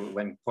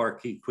 when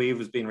Páirc Uí Chaoimh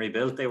was being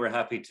rebuilt, they were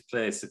happy to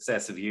play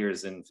successive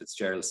years in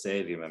Fitzgerald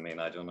Stadium. I mean,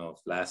 I don't know if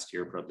last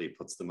year probably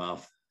puts them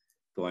off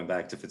going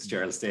back to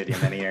Fitzgerald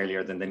Stadium any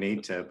earlier than they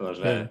need to, but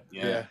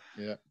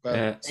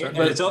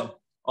Well,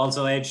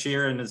 also, Ed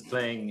Sheeran is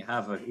playing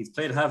havoc. He's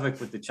played havoc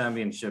with the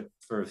championship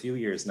for a few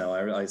years now.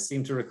 I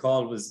seem to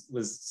recall was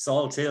the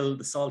Salt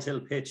Hill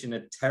pitch in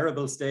a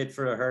terrible state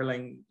for a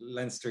hurling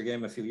Leinster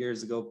game a few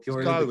years ago.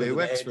 Purely Galway,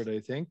 Wexford, I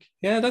think.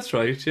 Yeah, that's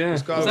right. Yeah,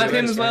 was that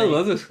him as well?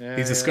 Was it? Yeah,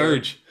 he's a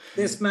scourge.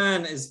 This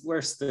man is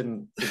worse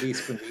than the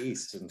beast from the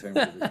east in terms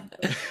of.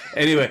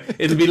 Anyway,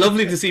 it'll be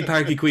lovely to see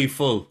Páirc Uí Chaoimh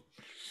full.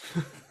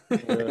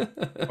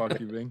 Páirc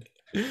Uí Ring.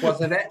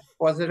 Was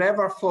it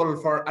ever full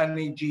for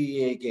any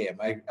GAA game?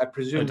 I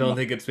presume. I don't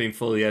think it's been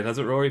full yet. Has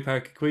it, Rory,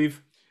 Páirc Uí Chaoimh?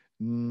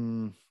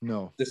 No,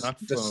 not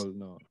full.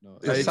 No.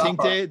 I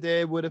Sapa. think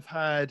they would have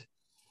had.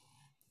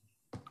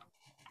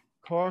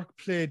 Cork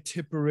played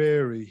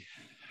Tipperary.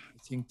 I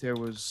think there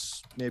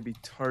was maybe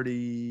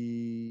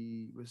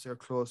 30. Was there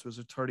close? Was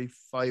it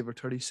 35 or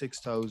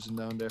 36,000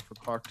 down there for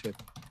Cork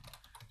Tip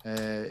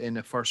in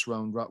a first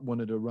round, one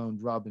of the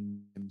round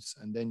robin games,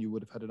 and then you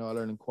would have had an All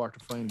Ireland quarter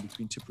final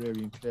between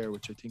Tipperary and Clare,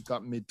 which I think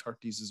got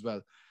mid-30s as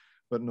well.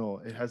 But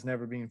no, it has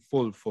never been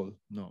full.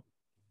 No.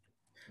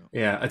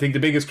 Yeah, I think the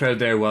biggest crowd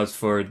there was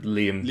for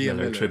Liam Miller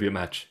Miller tribute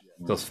match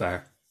thus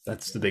far.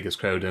 That's the biggest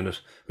crowd in it,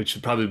 which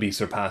should probably be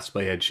surpassed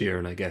by Ed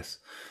Sheeran, I guess.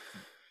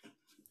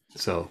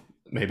 So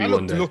maybe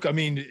one day. Look, I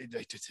mean,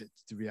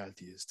 the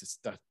reality is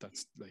that's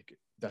like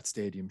that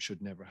stadium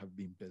should never have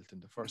been built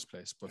in the first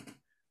place, but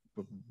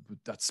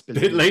that's spilled.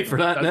 A bit late for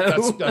that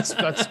now.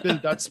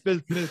 That's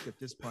spilled milk at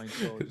this point.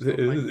 So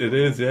it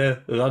is, yeah.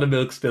 A lot of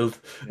milk spilled.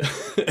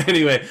 Yeah.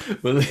 Anyway,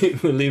 we'll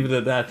leave it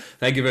at that.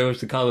 Thank you very much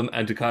to Colm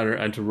and to Conor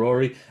and to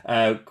Rory.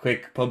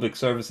 Quick public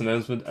service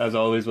announcement. As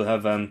always, we'll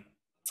have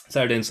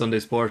Saturday and Sunday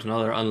sport and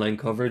all our online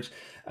coverage.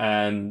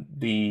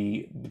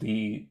 The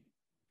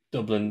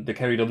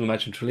Kerry-Dublin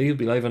match in Tralee will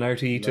be live on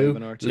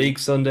RTÉ2. League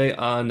Sunday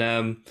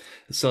on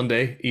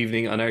Sunday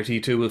evening on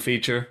RTÉ2 will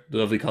feature the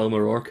lovely Colm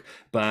O'Rourke.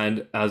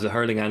 And as a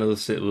hurling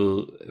analyst, it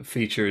will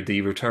feature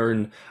the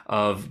return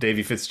of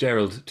Davy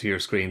Fitzgerald to your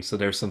screen. So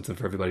there's something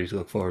for everybody to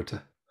look forward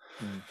to.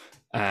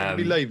 It'll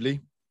be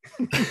lively.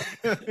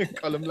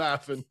 Colm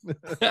laughing.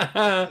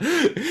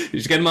 You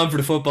should get him on for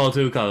the football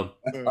too, Colm.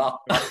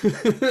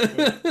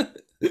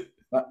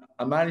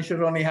 A man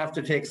should only have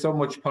to take so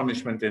much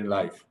punishment in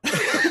life.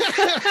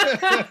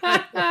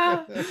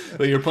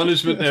 Well, your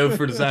punishment now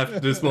for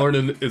this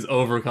morning is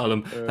over,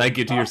 Colm. Thank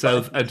you to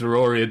yourself and to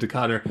Rory and to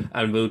Conor,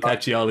 and we'll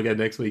catch you all again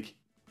next week.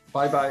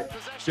 Bye.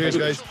 Cheers,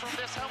 guys.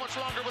 How much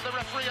longer will the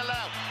referee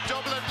allow?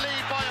 Dublin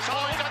lead by a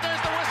point, and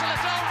there's the whistle.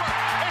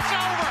 It's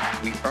over.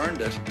 We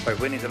earned it by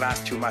winning the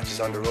last 2 matches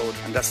on the road,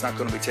 and that's not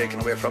going to be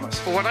taken away from us.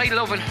 But what I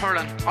love in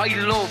hurling, I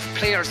love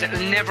players that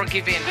will never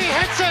give in. He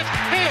hits it.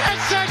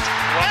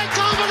 It's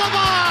over the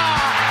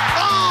bar.